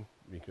hurting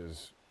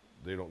because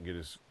they don't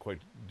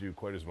do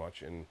quite as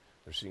much, and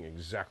they're seeing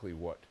exactly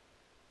what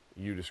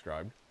you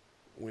described.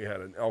 We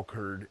had an elk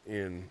herd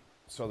in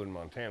southern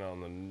Montana on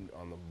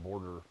the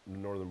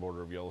northern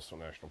border of Yellowstone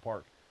National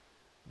Park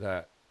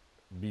that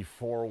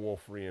before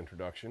wolf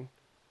reintroduction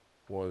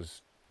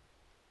was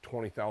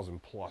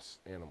 20,000 plus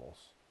animals.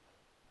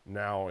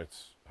 Now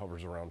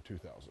hovers around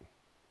 2,000.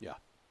 Yeah.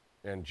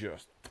 And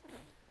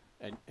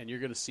you're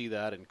going to see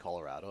that in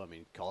Colorado. I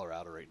mean,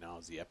 Colorado right now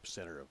is the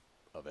epicenter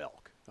of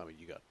elk. I mean,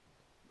 you got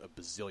a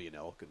bazillion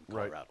elk in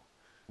Colorado.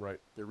 Right.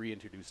 They're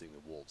reintroducing the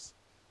wolves.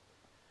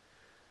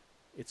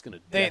 It's going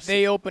to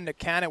they opened a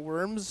can of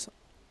worms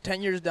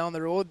 10 years down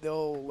the road,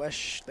 they'll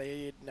wish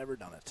they'd never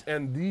done it.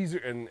 And these are,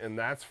 and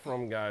that's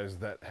from guys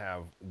that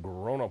have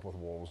grown up with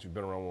wolves. You've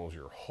been around wolves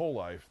your whole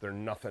life. They're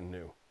nothing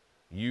new.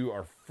 You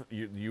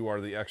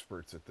are the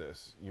experts at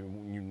this. You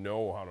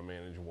know how to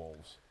manage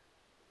wolves.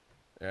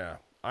 Yeah,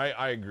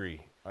 I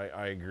agree.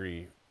 I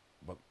agree.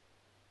 But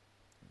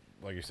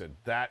like I said,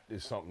 that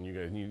is something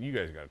you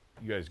guys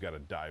got to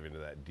dive into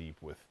that deep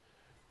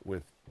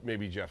with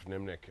maybe Jeff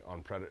Nimnick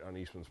on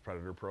Eastman's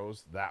Predator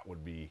Pros. That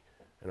would be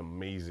an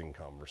amazing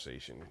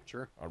conversation.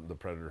 Sure. On the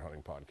Predator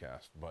Hunting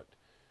Podcast. But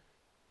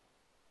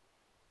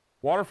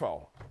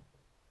waterfowl,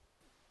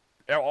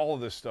 all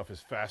of this stuff is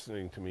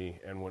fascinating to me.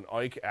 And when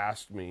Ike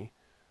asked me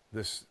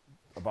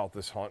about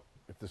this hunt,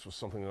 if this was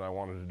something that I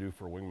wanted to do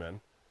for wingmen,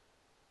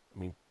 I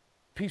mean,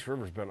 Peace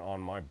River's been on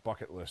my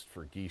bucket list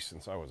for geese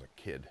since I was a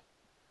kid.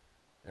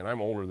 And I'm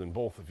older than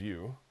both of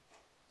you.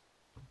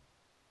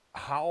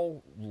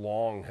 How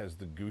long has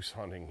the goose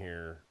hunting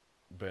here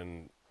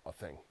been a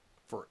thing?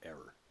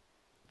 Forever.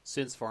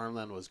 Since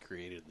farmland was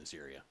created in this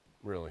area.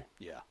 Really?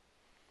 Yeah.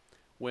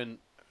 When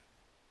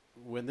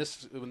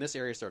this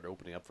area started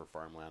opening up for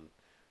farmland,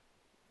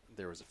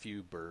 there was a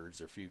few birds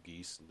or a few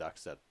geese and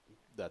ducks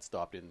that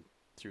stopped in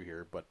through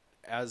here. But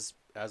as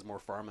more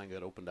farmland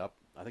got opened up,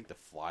 I think the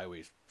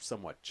flyways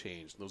somewhat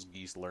changed. Those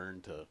geese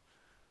learned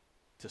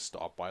to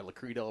stop by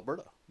Lacrete,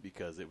 Alberta,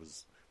 because it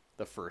was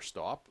the first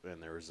stop,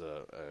 and there was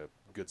a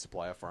good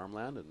supply of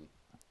farmland and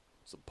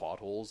some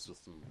potholes with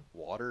some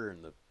water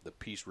and the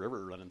Peace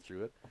River running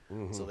through it.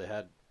 Mm-hmm. So they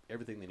had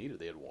everything they needed.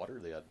 They had water,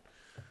 they had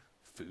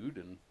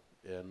food,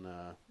 and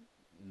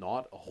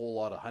not a whole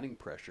lot of hunting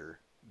pressure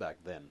back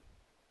then.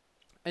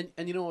 And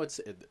you know,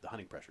 the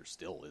hunting pressure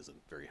still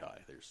isn't very high.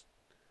 There's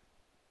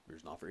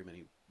not very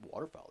many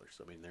waterfowlers.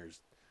 I mean,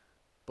 there's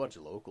a bunch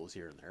of locals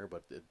here and there,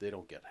 but they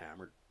don't get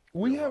hammered.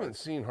 We haven't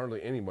seen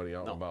hardly anybody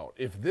out and about.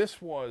 If this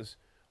was,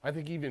 I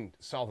think even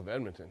south of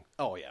Edmonton.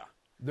 Oh yeah.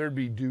 There'd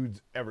be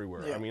dudes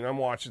everywhere. Yeah. I mean, I'm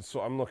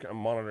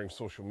monitoring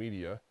social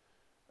media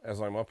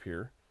as I'm up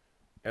here,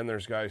 and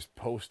there's guys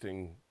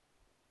posting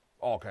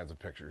all kinds of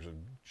pictures of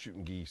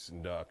shooting geese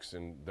and ducks,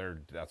 and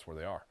that's where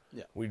they are.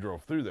 Yeah. We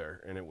drove through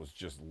there, and it was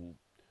just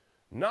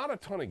not a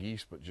ton of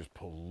geese, but just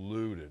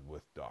polluted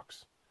with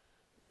ducks.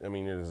 I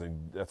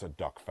mean, that's a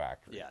duck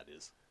factory. Yeah, it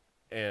is.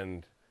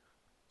 And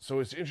so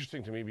it's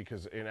interesting to me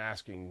because I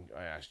asked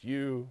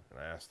you, and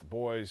I asked the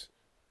boys.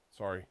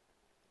 Sorry.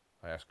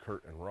 I asked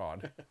Kurt and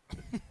Rod.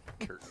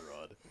 Kurt and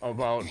Rod.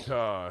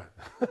 About,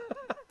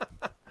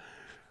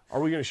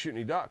 are we going to shoot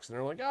any ducks? And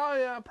they're like, oh,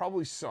 yeah,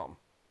 probably some.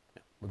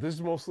 Yeah. But this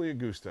is mostly a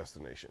goose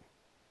destination.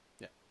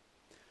 Yeah.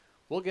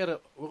 We'll get a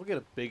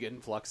big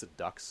influx of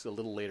ducks a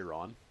little later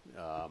on.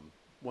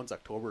 Once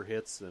October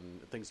hits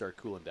and things start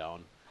cooling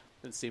down,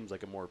 it seems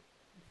like more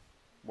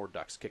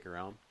ducks kick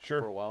around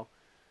for a while.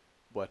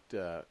 But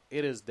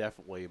it is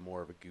definitely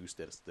more of a goose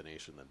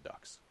destination than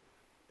ducks.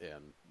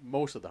 And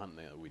most of the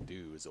hunting that we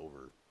do is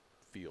over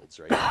fields,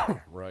 right?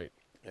 Right.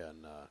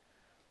 And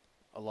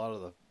a lot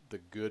of the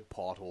good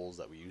potholes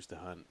that we used to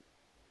hunt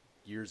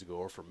years ago,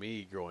 or for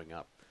me growing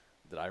up,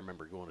 that I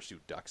remember going to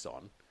shoot ducks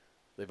on,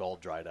 they've all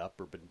dried up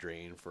or been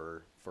drained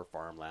for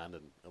farmland,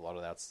 and a lot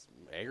of that's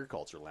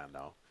agriculture land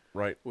now.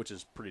 Right. Which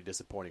is pretty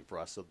disappointing for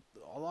us. So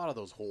a lot of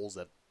those holes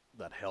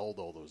that held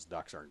all those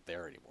ducks aren't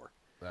there anymore.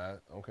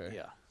 Okay.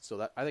 Yeah.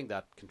 So I think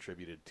that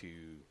contributed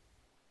to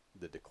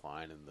the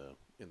decline in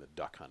the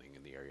duck hunting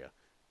in the area,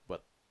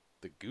 but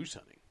the goose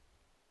hunting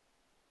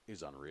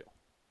is unreal.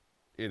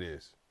 It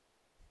is.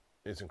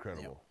 It's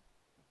incredible.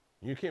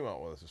 Yep. You came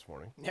out with us this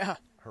morning. Yeah.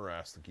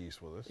 Harassed the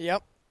geese with us.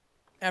 Yep.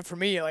 And for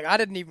me, like I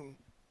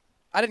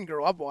didn't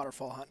grow up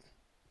waterfowl hunting.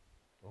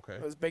 Okay.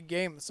 It was big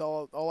game. That's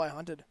all I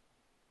hunted.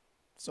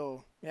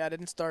 So yeah, I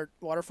didn't start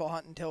waterfowl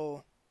hunting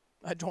until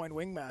I joined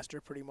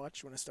Wingmaster pretty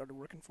much when I started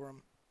working for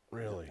him.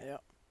 Really? Yeah.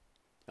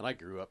 And I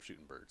grew up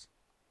shooting birds.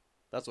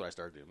 That's what I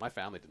started doing. My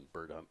family didn't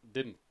bird hunt,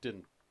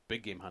 didn't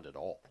big game hunt at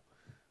all.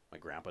 My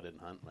grandpa didn't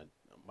hunt.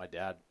 My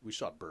dad, we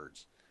shot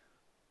birds.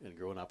 And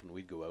growing up, and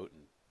we'd go out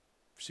and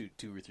shoot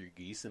 2 or 3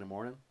 geese in the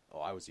morning. Oh,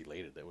 I was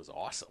elated. That was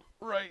awesome.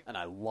 Right. And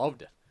I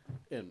loved it.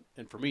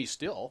 And for me,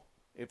 still,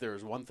 if there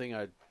was one thing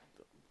I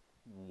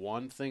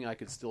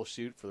could still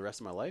shoot for the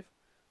rest of my life,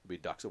 it'd be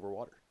ducks over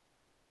water.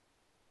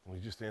 We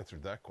just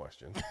answered that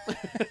question.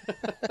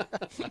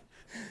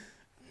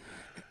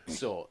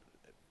 So,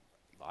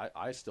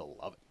 I still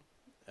love it.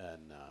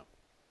 And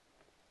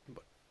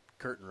but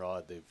Kurt and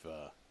Rod,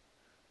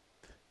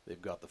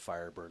 they've got the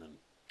fire burning.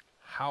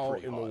 How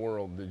in the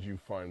world did you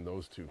find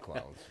those two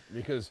clowns?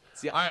 Because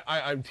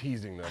I'm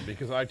teasing them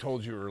because I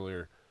told you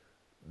earlier,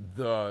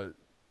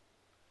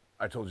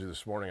 I told you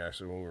this morning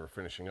actually when we were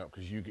finishing up,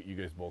 because you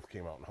guys both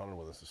came out and hunted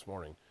with us this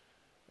morning,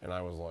 and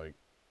I was like,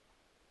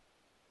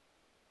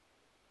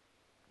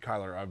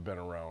 Kyler, I've been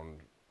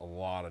around a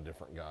lot of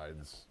different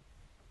guides,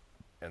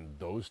 and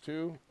those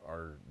two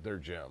they're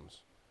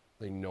gems.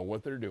 They know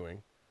what they're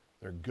doing,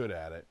 they're good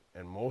at it,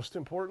 and most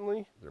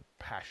importantly, they're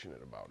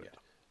passionate about it.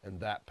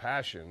 And that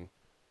passion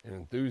and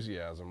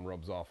enthusiasm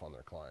rubs off on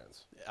their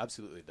clients. It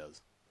absolutely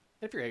does.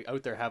 If you're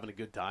out there having a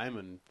good time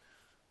and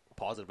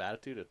positive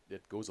attitude,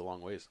 it goes a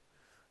long ways.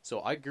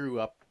 So I grew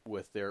up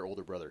with their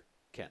older brother,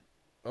 Ken.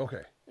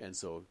 Okay. And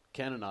so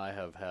Ken and I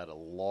have had a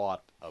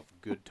lot of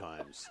good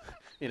times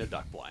in a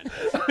duck blind.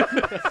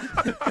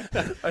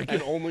 I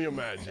can only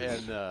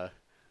imagine. And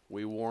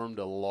we warmed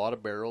a lot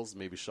of barrels,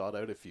 maybe shot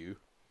out a few.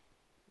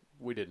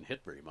 We didn't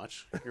hit very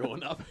much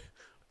growing up,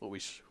 but we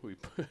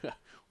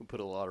put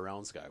a lot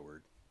around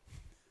skyward.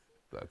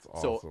 That's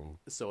awesome.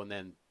 So and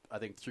then I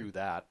think through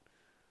that,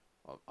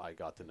 I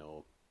got to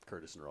know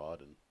Curtis and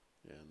Rod,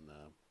 and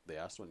they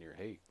asked one year,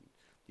 "Hey,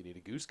 you need a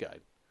goose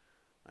guide?"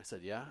 I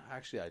said, "Yeah,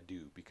 actually I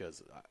do,"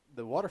 because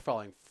the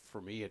waterfowling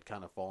for me had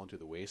kind of fallen to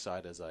the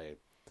wayside as I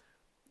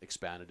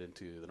expanded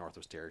into the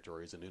Northwest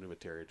Territories and Nunavut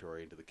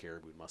Territory, into the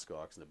caribou and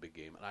muskox and the big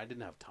game, and I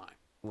didn't have time.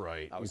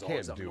 Right. I was you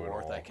always can't up do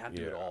north. it all. I can't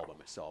do it all by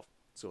myself.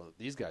 So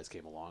these guys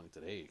came along and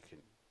said, "Hey, do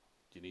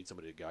you need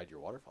somebody to guide your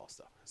waterfowl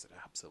stuff?" I said,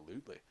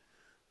 "Absolutely."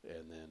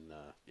 And then,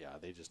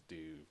 they just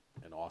do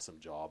an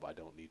awesome job. I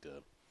don't need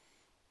to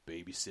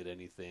babysit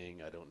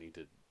anything. I don't need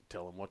to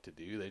tell them what to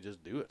do. They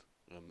just do it,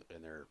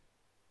 and they're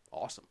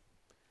awesome.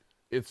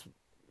 It's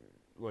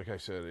like I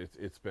said,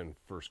 it's been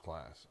first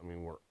class. I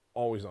mean, we're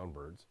always on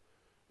birds,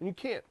 and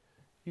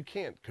you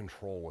can't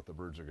control what the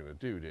birds are going to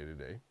do day to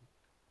day.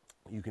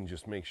 You can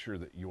just make sure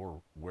that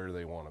you're where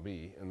they want to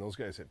be, and those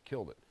guys have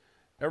killed it.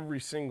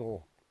 Every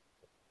single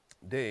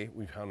day,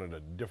 we've hunted a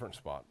different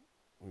spot.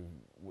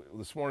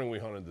 This morning we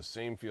hunted the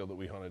same field that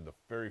we hunted the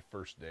very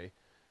first day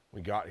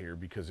we got here,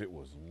 because it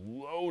was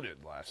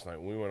loaded last night.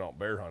 When we went out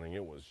bear hunting,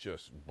 it was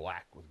just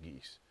black with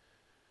geese.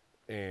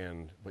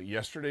 But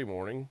yesterday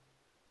morning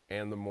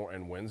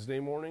and Wednesday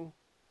morning,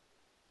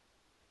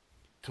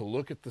 to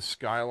look at the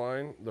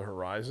skyline, the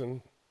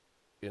horizon,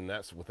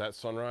 with that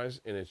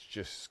sunrise, and it's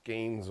just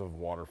skeins of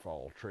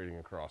waterfowl trading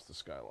across the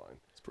skyline.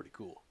 It's pretty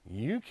cool.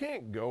 You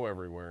can't go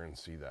everywhere and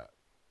see that.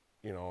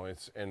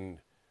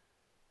 And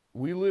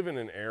we live in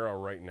an era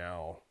right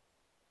now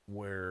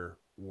where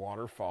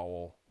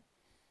waterfowl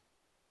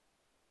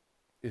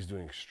is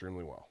doing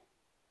extremely well.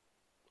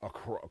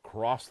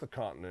 Across the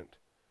continent,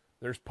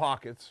 there's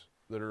pockets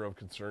that are of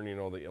concern.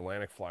 The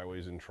Atlantic Flyway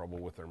is in trouble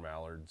with their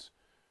mallards.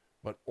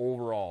 But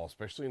overall,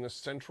 especially in the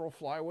Central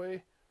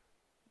Flyway,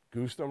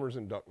 goose numbers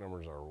and duck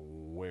numbers are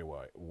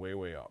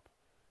way up.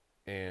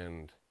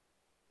 And,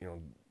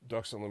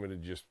 Ducks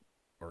Unlimited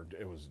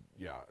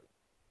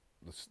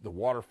the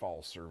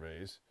waterfowl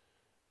surveys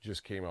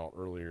just came out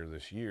earlier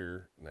this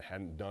year, and they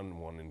hadn't done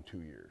one in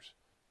 2 years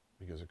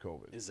because of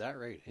COVID. Is that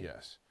right?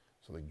 Yes.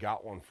 So they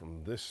got one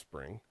from this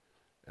spring,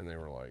 and they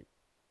were like,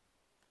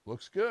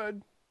 looks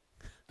good.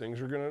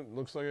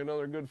 Looks like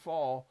another good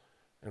fall.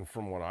 And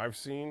from what I've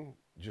seen,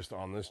 just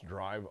on this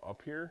drive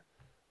up here,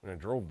 and I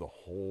drove the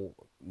whole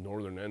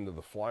northern end of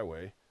the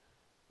flyway,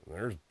 and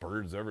there's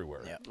birds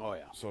everywhere. Yeah. Oh,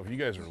 yeah. So if you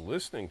guys are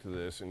listening to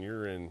this and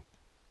you're in,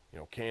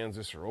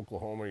 Kansas or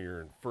Oklahoma,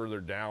 you're further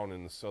down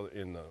in the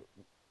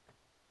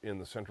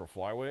Central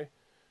Flyway,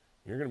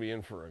 you're going to be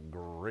in for a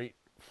great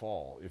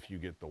fall if you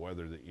get the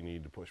weather that you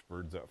need to push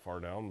birds that far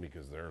down,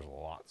 because there's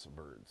lots of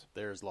birds.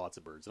 There's lots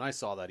of birds. And I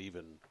saw that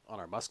even on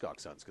our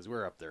muskox hunts, because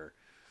we're up there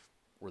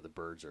where the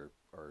birds are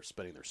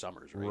spending their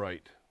summers, right?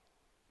 Right.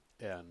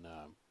 And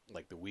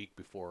like the week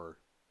before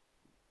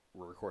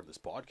we're recording this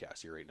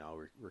podcast here right now,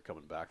 we're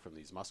coming back from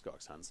these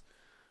muskox hunts,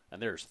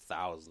 and there's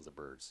thousands of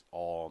birds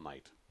all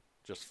night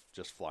just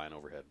flying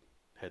overhead,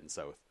 heading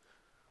south.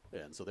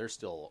 And so there's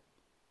still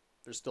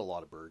a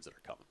lot of birds that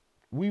are coming.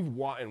 We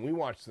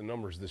watched the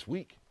numbers this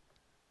week.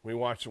 We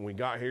watched when we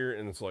got here,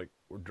 and it's like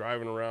we're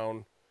driving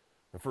around.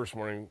 The first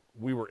morning,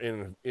 we were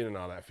in and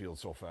out of that field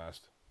so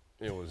fast.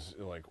 It was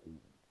like,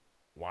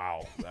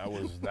 wow, that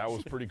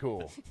was pretty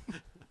cool.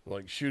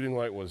 Like, shooting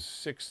light was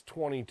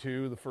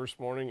 6:22 the first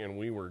morning, and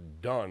we were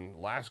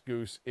done. Last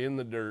goose in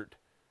the dirt.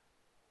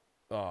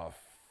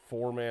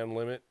 4-man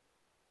limit.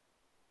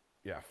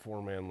 Yeah,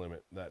 4-man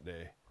limit that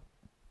day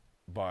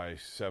by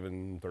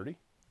 7:30.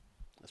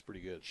 That's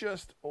pretty good.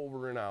 Just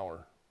over an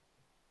hour.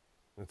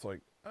 It's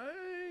like,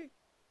 I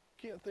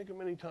can't think of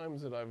many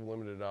times that I've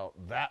limited out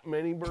that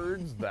many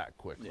birds that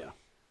quickly. Yeah.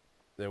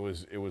 It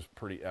was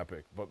pretty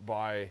epic. But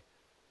by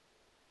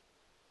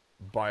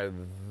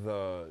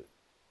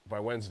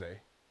Wednesday,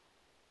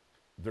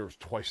 there was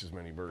twice as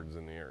many birds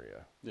in the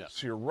area. Yeah.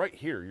 So you're right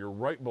here. You're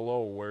right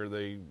below where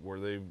they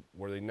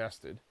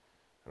nested.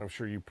 And I'm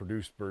sure you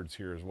produced birds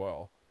here as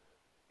well.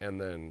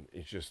 And then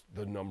it's just,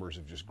 the numbers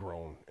have just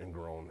grown and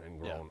grown and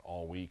grown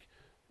all week.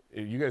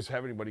 You guys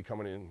have anybody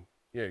coming in?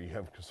 Yeah, you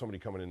have somebody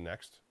coming in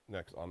next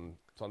on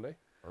Sunday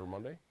or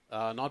Monday?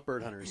 Not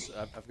bird hunters.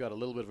 I've got a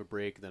little bit of a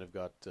break, and then I've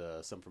got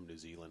some from New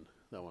Zealand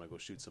that want to go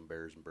shoot some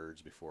bears and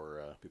birds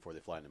before they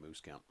fly into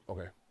moose camp.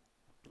 Okay.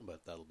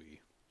 But that'll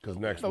be... Because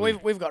next But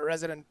week... we've got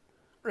resident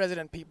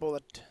people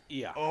that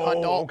Yeah.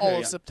 hunt all okay.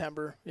 of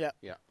September. Yeah.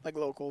 Yeah. Like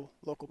local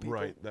people.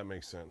 Right, that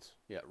makes sense.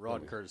 Yeah,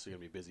 Rod and Curtis are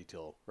going to be busy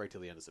right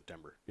till the end of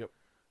September. Yep.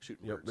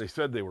 Shooting Yep. birds. They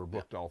said they were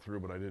booked all through,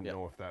 but I didn't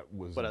know if that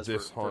was But as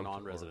this for hunt.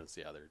 non-residents,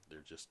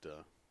 they're just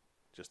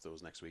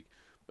those next week.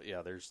 But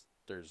yeah, there's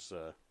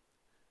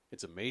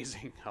it's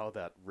amazing how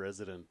that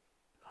resident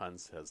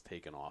hunts has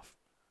taken off.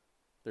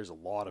 There's a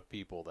lot of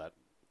people that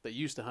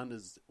used to hunt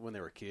when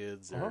they were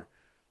kids or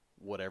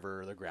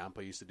whatever. Their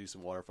grandpa used to do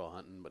some waterfowl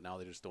hunting, but now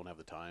they just don't have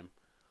the time.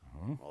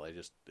 Well,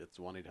 it's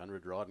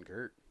 1-800 Rod and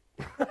Kurt.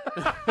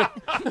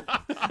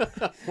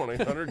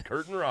 1-800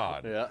 Kurt and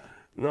Rod. Yeah.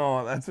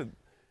 No,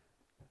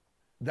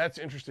 that's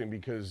interesting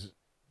because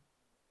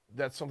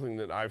that's something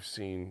that I've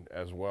seen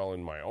as well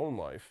in my own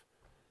life,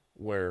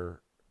 where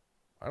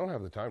I don't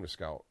have the time to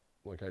scout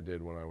like I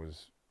did when I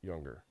was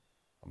younger.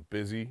 I'm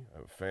busy, I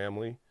have a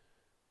family,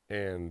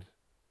 and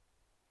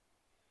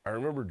I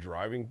remember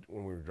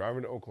when we were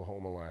driving to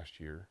Oklahoma last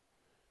year,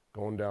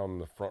 going down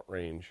the Front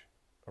Range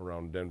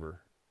around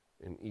Denver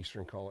in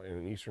eastern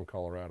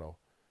Colorado,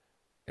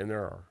 and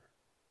there are,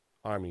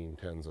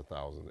 tens of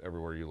thousands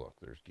everywhere you look.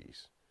 There's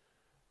geese,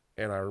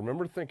 and I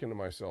remember thinking to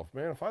myself,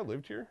 man, if I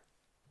lived here,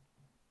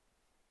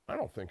 I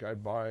don't think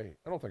I'd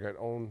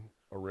own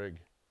a rig.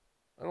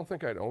 I don't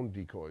think I'd own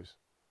decoys.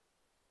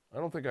 I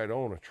don't think I'd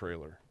own a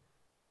trailer.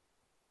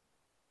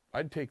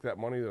 I'd take that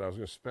money that I was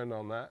going to spend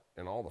on that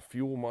and all the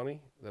fuel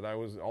money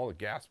all the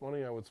gas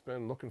money I would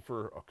spend looking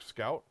for a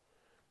scout,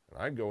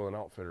 and I'd go with an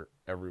outfitter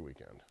every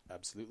weekend.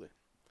 Absolutely.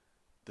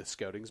 The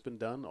scouting's been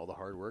done, all the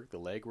hard work, the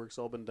leg work's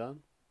all been done.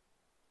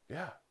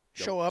 Yeah.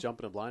 Show up, jump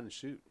in a blind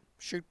and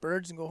shoot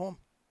birds and go home.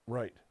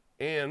 Right.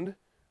 And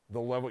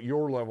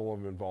your level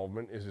of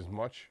involvement is as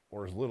much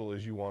or as little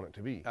as you want it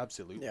to be.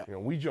 Absolutely. Yeah.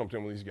 We jumped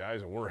in with these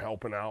guys and we're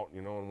helping out,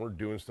 and we're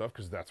doing stuff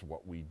because that's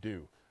what we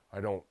do. I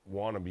don't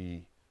want to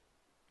be.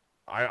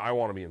 I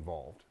want to be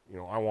involved.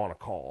 I want to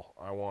call.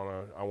 I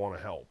want to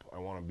help. I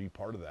want to be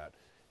part of that.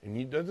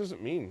 And that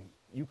doesn't mean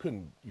you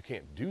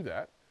can't do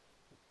that.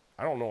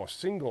 I don't know a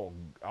single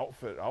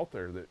outfit out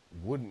there that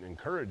wouldn't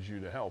encourage you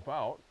to help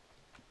out.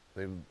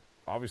 They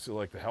obviously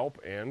like to help,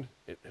 and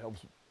it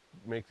helps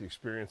make the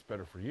experience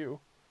better for you.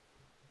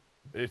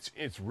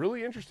 It's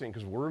really interesting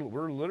because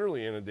we're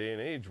literally in a day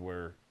and age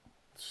where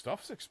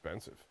stuff's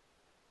expensive,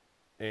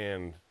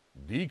 and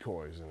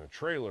decoys and a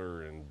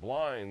trailer and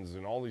blinds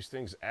and all these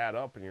things add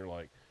up, and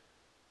you're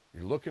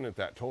looking at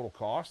that total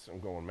cost and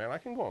going, man, I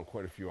can go on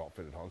quite a few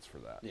outfitted hunts for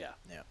that. Yeah.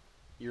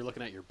 You're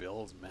looking at your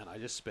bills, man. I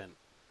just spent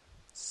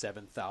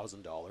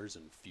 $7,000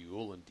 in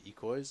fuel and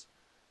decoys.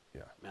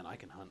 Yeah, man, I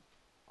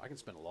can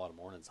spend a lot of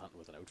mornings hunting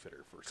with an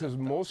outfitter for. Because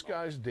most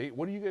guys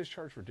what do you guys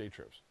charge for day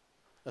trips?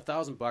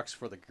 $1,000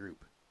 for the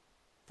group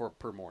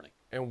per morning.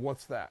 And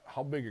what's that?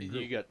 How big a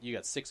group? You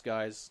got 6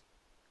 guys.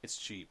 It's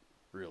cheap,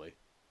 really.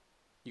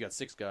 You got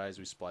 6 guys.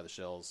 We supply the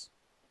shells.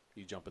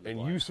 You jump in the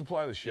blind. You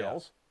supply the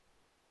shells?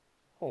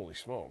 Yeah. Holy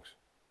smokes!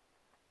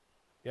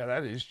 Yeah,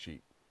 that is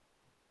cheap.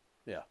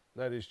 Yeah,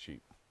 that is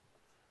cheap.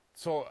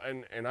 So,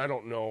 and I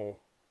don't know.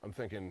 I'm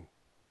thinking,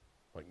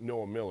 like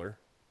Noah Miller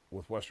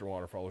with Western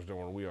Waterfowlers down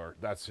where we are.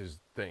 That's his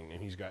thing, and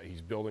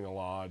he's building a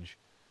lodge,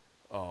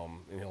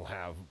 and he'll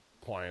have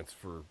clients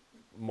for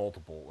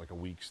multiple, like a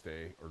week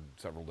stay or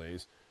several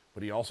days.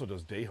 But he also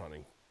does day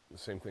hunting, the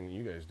same thing that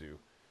you guys do.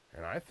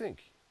 And I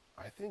think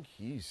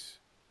he's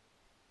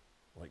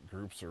like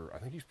I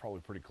think he's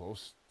probably pretty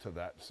close to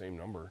that same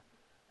number.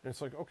 And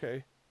it's like,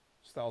 okay,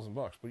 it's $1,000,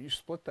 but you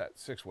split that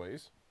 6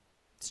 ways.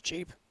 It's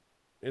cheap.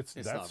 It's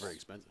not very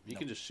expensive. You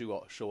can just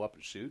show up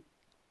and shoot.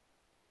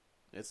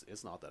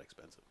 It's not that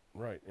expensive.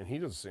 Right, and he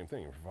does the same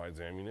thing. He provides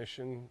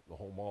ammunition, the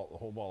whole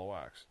ball of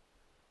wax.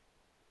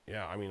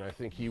 Yeah, I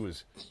think he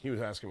was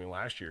asking me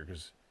last year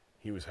because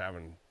he was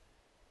having.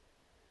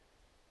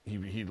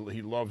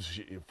 He loves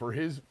for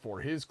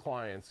his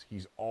clients.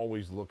 He's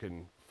always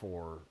looking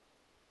for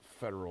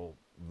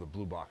the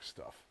blue box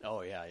stuff.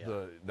 Oh yeah.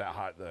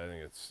 I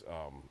think it's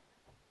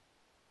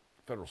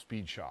Federal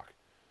Speed Shock.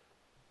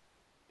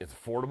 It's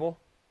affordable,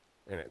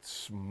 and it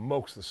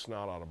smokes the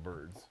snot out of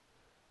birds.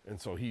 And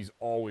so he's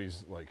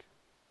always like,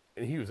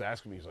 and he was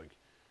asking me, he's like,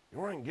 you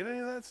want to get any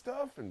of that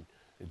stuff? And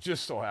it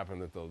just so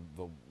happened that the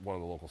one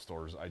of the local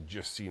stores, I'd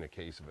just seen a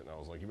case of it, and I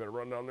was like, you better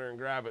run down there and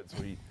grab it.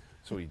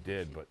 So he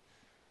did. But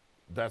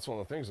that's one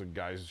of the things, the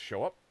guys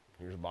show up,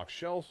 here's a box of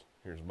shells,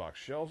 here's a box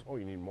of shells. Oh,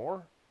 you need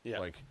more? Yeah.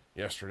 Like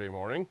yesterday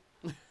morning,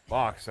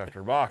 box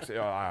after box.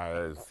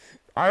 I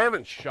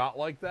haven't shot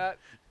like that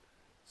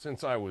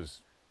since I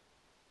was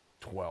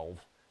 12.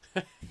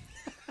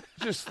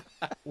 Just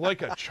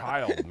like a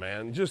child,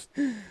 man. Just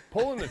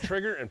pulling the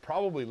trigger and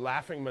probably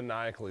laughing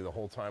maniacally the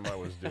whole time I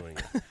was doing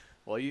it.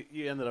 Well,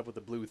 you ended up with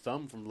the blue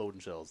thumb from loading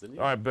shells, didn't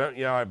you? I bent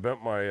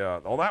my.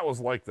 That was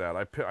like that.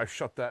 I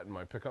shut that in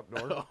my pickup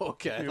door.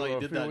 Okay, I thought you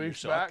did that in your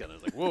shotgun. I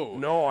was like, whoa.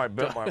 No, I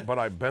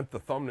bent the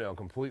thumbnail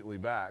completely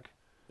back.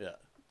 Yeah.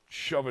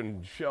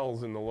 Shoving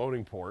shells in the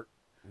loading port.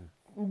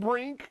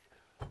 Brink.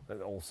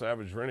 That old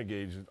Savage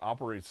Renegade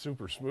operates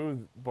super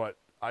smooth, but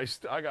I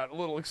got a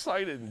little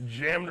excited and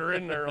jammed her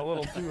in there a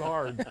little too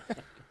hard.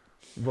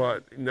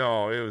 But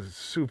no, it was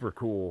super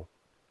cool.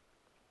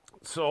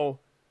 So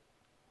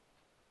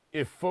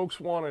if folks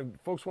want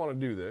to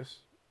do this,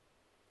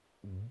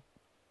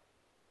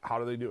 how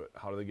do they do it?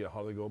 How do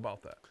they go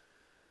about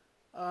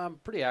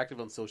that? Pretty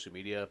active on social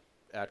media,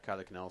 at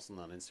Kyler Knelson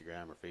on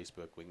Instagram or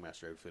Facebook,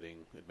 Wingmaster Outfitting,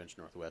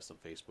 Adventure Northwest on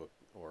Facebook,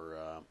 or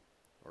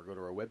or go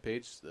to our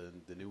webpage.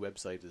 The new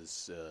website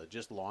is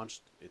just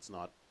launched. It's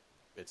not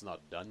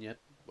done yet,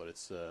 but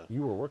it's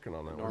You were working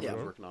on that one. Norman's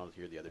right? working on it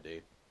here the other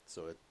day.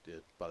 So it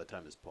by the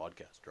time this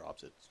podcast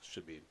drops, it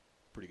should be in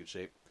pretty good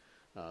shape.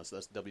 So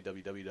that's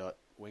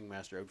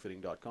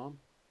www.wingmasteroutfitting.com,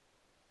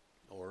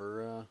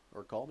 or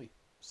call me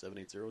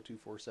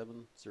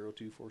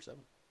 780-247-0247.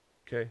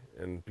 Okay,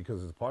 and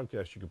because it's a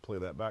podcast, you could play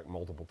that back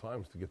multiple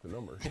times to get the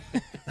number.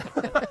 Hit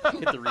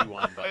the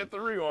rewind button. Hit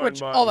the rewind Which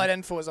button. all that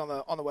info is on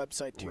the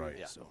website too. Right.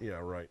 Yeah. So. Yeah,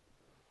 right.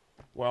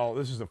 Well,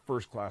 this is a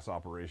first class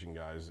operation,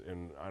 guys,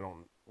 and I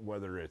don't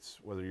whether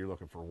you're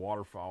looking for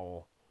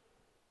waterfowl.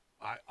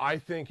 I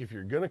think if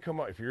you're gonna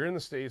come up, if you're in the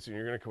States and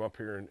you're gonna come up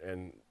here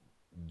and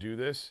do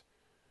this,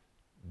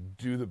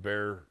 do the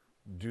bear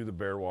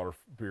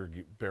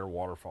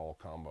waterfowl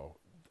combo.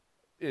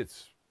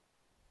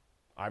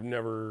 I've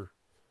never,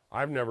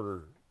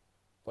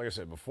 like I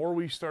said, before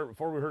we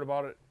heard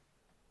about it,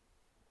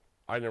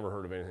 I never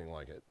heard of anything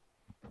like it.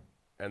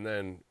 And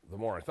then the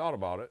more I thought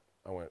about it,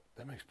 I went,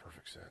 that makes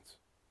perfect sense.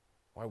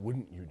 Why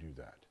wouldn't you do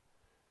that?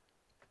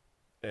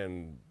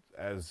 And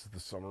as the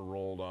summer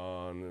rolled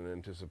on and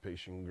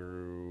anticipation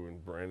grew,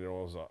 and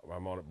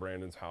I'm out at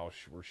Brandon's house,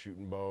 we're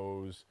shooting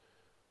bows,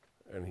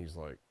 and he's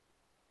like,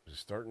 is it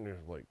starting to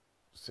like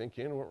sink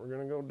in what we're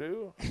gonna go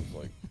do? I was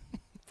like,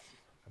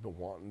 I've been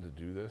wanting to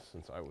do this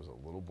since I was a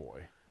little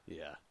boy.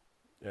 Yeah.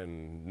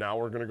 And now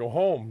we're gonna go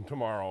home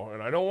tomorrow,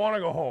 and I don't want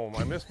to go home.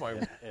 I miss my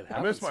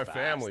happens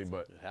family, fast.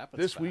 but It happens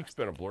this fast. week's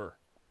been a blur.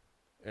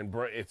 And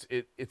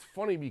it's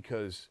funny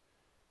because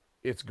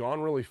it's gone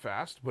really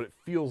fast, but it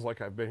feels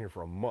like I've been here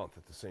for a month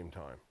at the same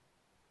time.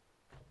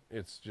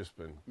 It's just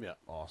been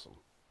awesome.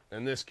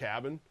 And this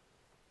cabin,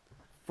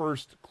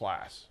 first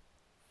class.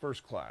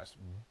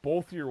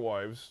 Both your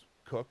wives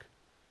cook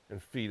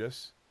and feed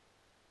us.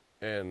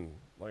 And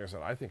like I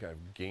said, I think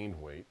I've gained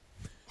weight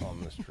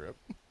on this trip.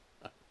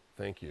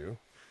 Thank you.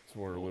 It's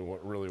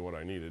really what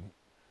I needed.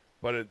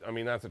 But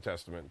that's a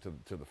testament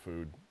to the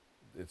food.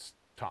 It's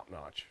top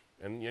notch.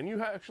 And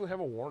you actually have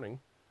a warning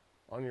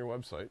on your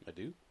website. I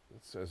do.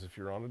 It says if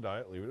you're on a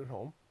diet, leave it at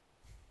home.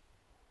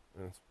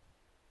 And it's a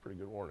pretty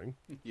good warning.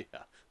 Yeah,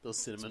 those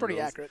cinnamon pretty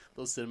rolls. accurate.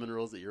 Those cinnamon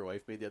rolls that your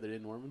wife made the other day,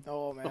 Norman.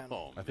 Oh man.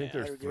 Oh, I think man.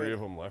 there's They're 3 good. of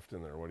them left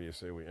in there. What do you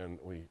say we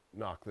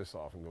knock this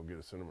off and go get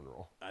a cinnamon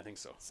roll? I think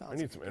so. Sounds I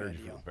need like some a good energy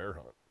idea. for the bear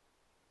hunt.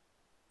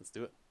 Let's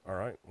do it. All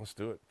right, let's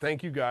do it.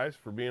 Thank you guys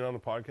for being on the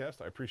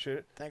podcast. I appreciate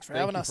it. Thanks for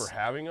Thank having you us. for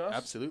having us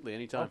Absolutely,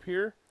 anytime. up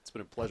here. It's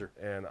been a pleasure.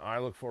 And I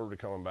look forward to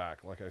coming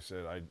back. Like I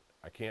said,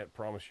 I can't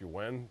promise you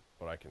when,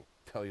 but I can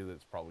tell you that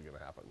it's probably going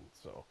to happen.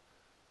 So,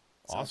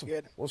 Sounds awesome.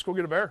 good. Let's go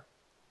get a bear.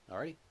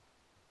 Alrighty.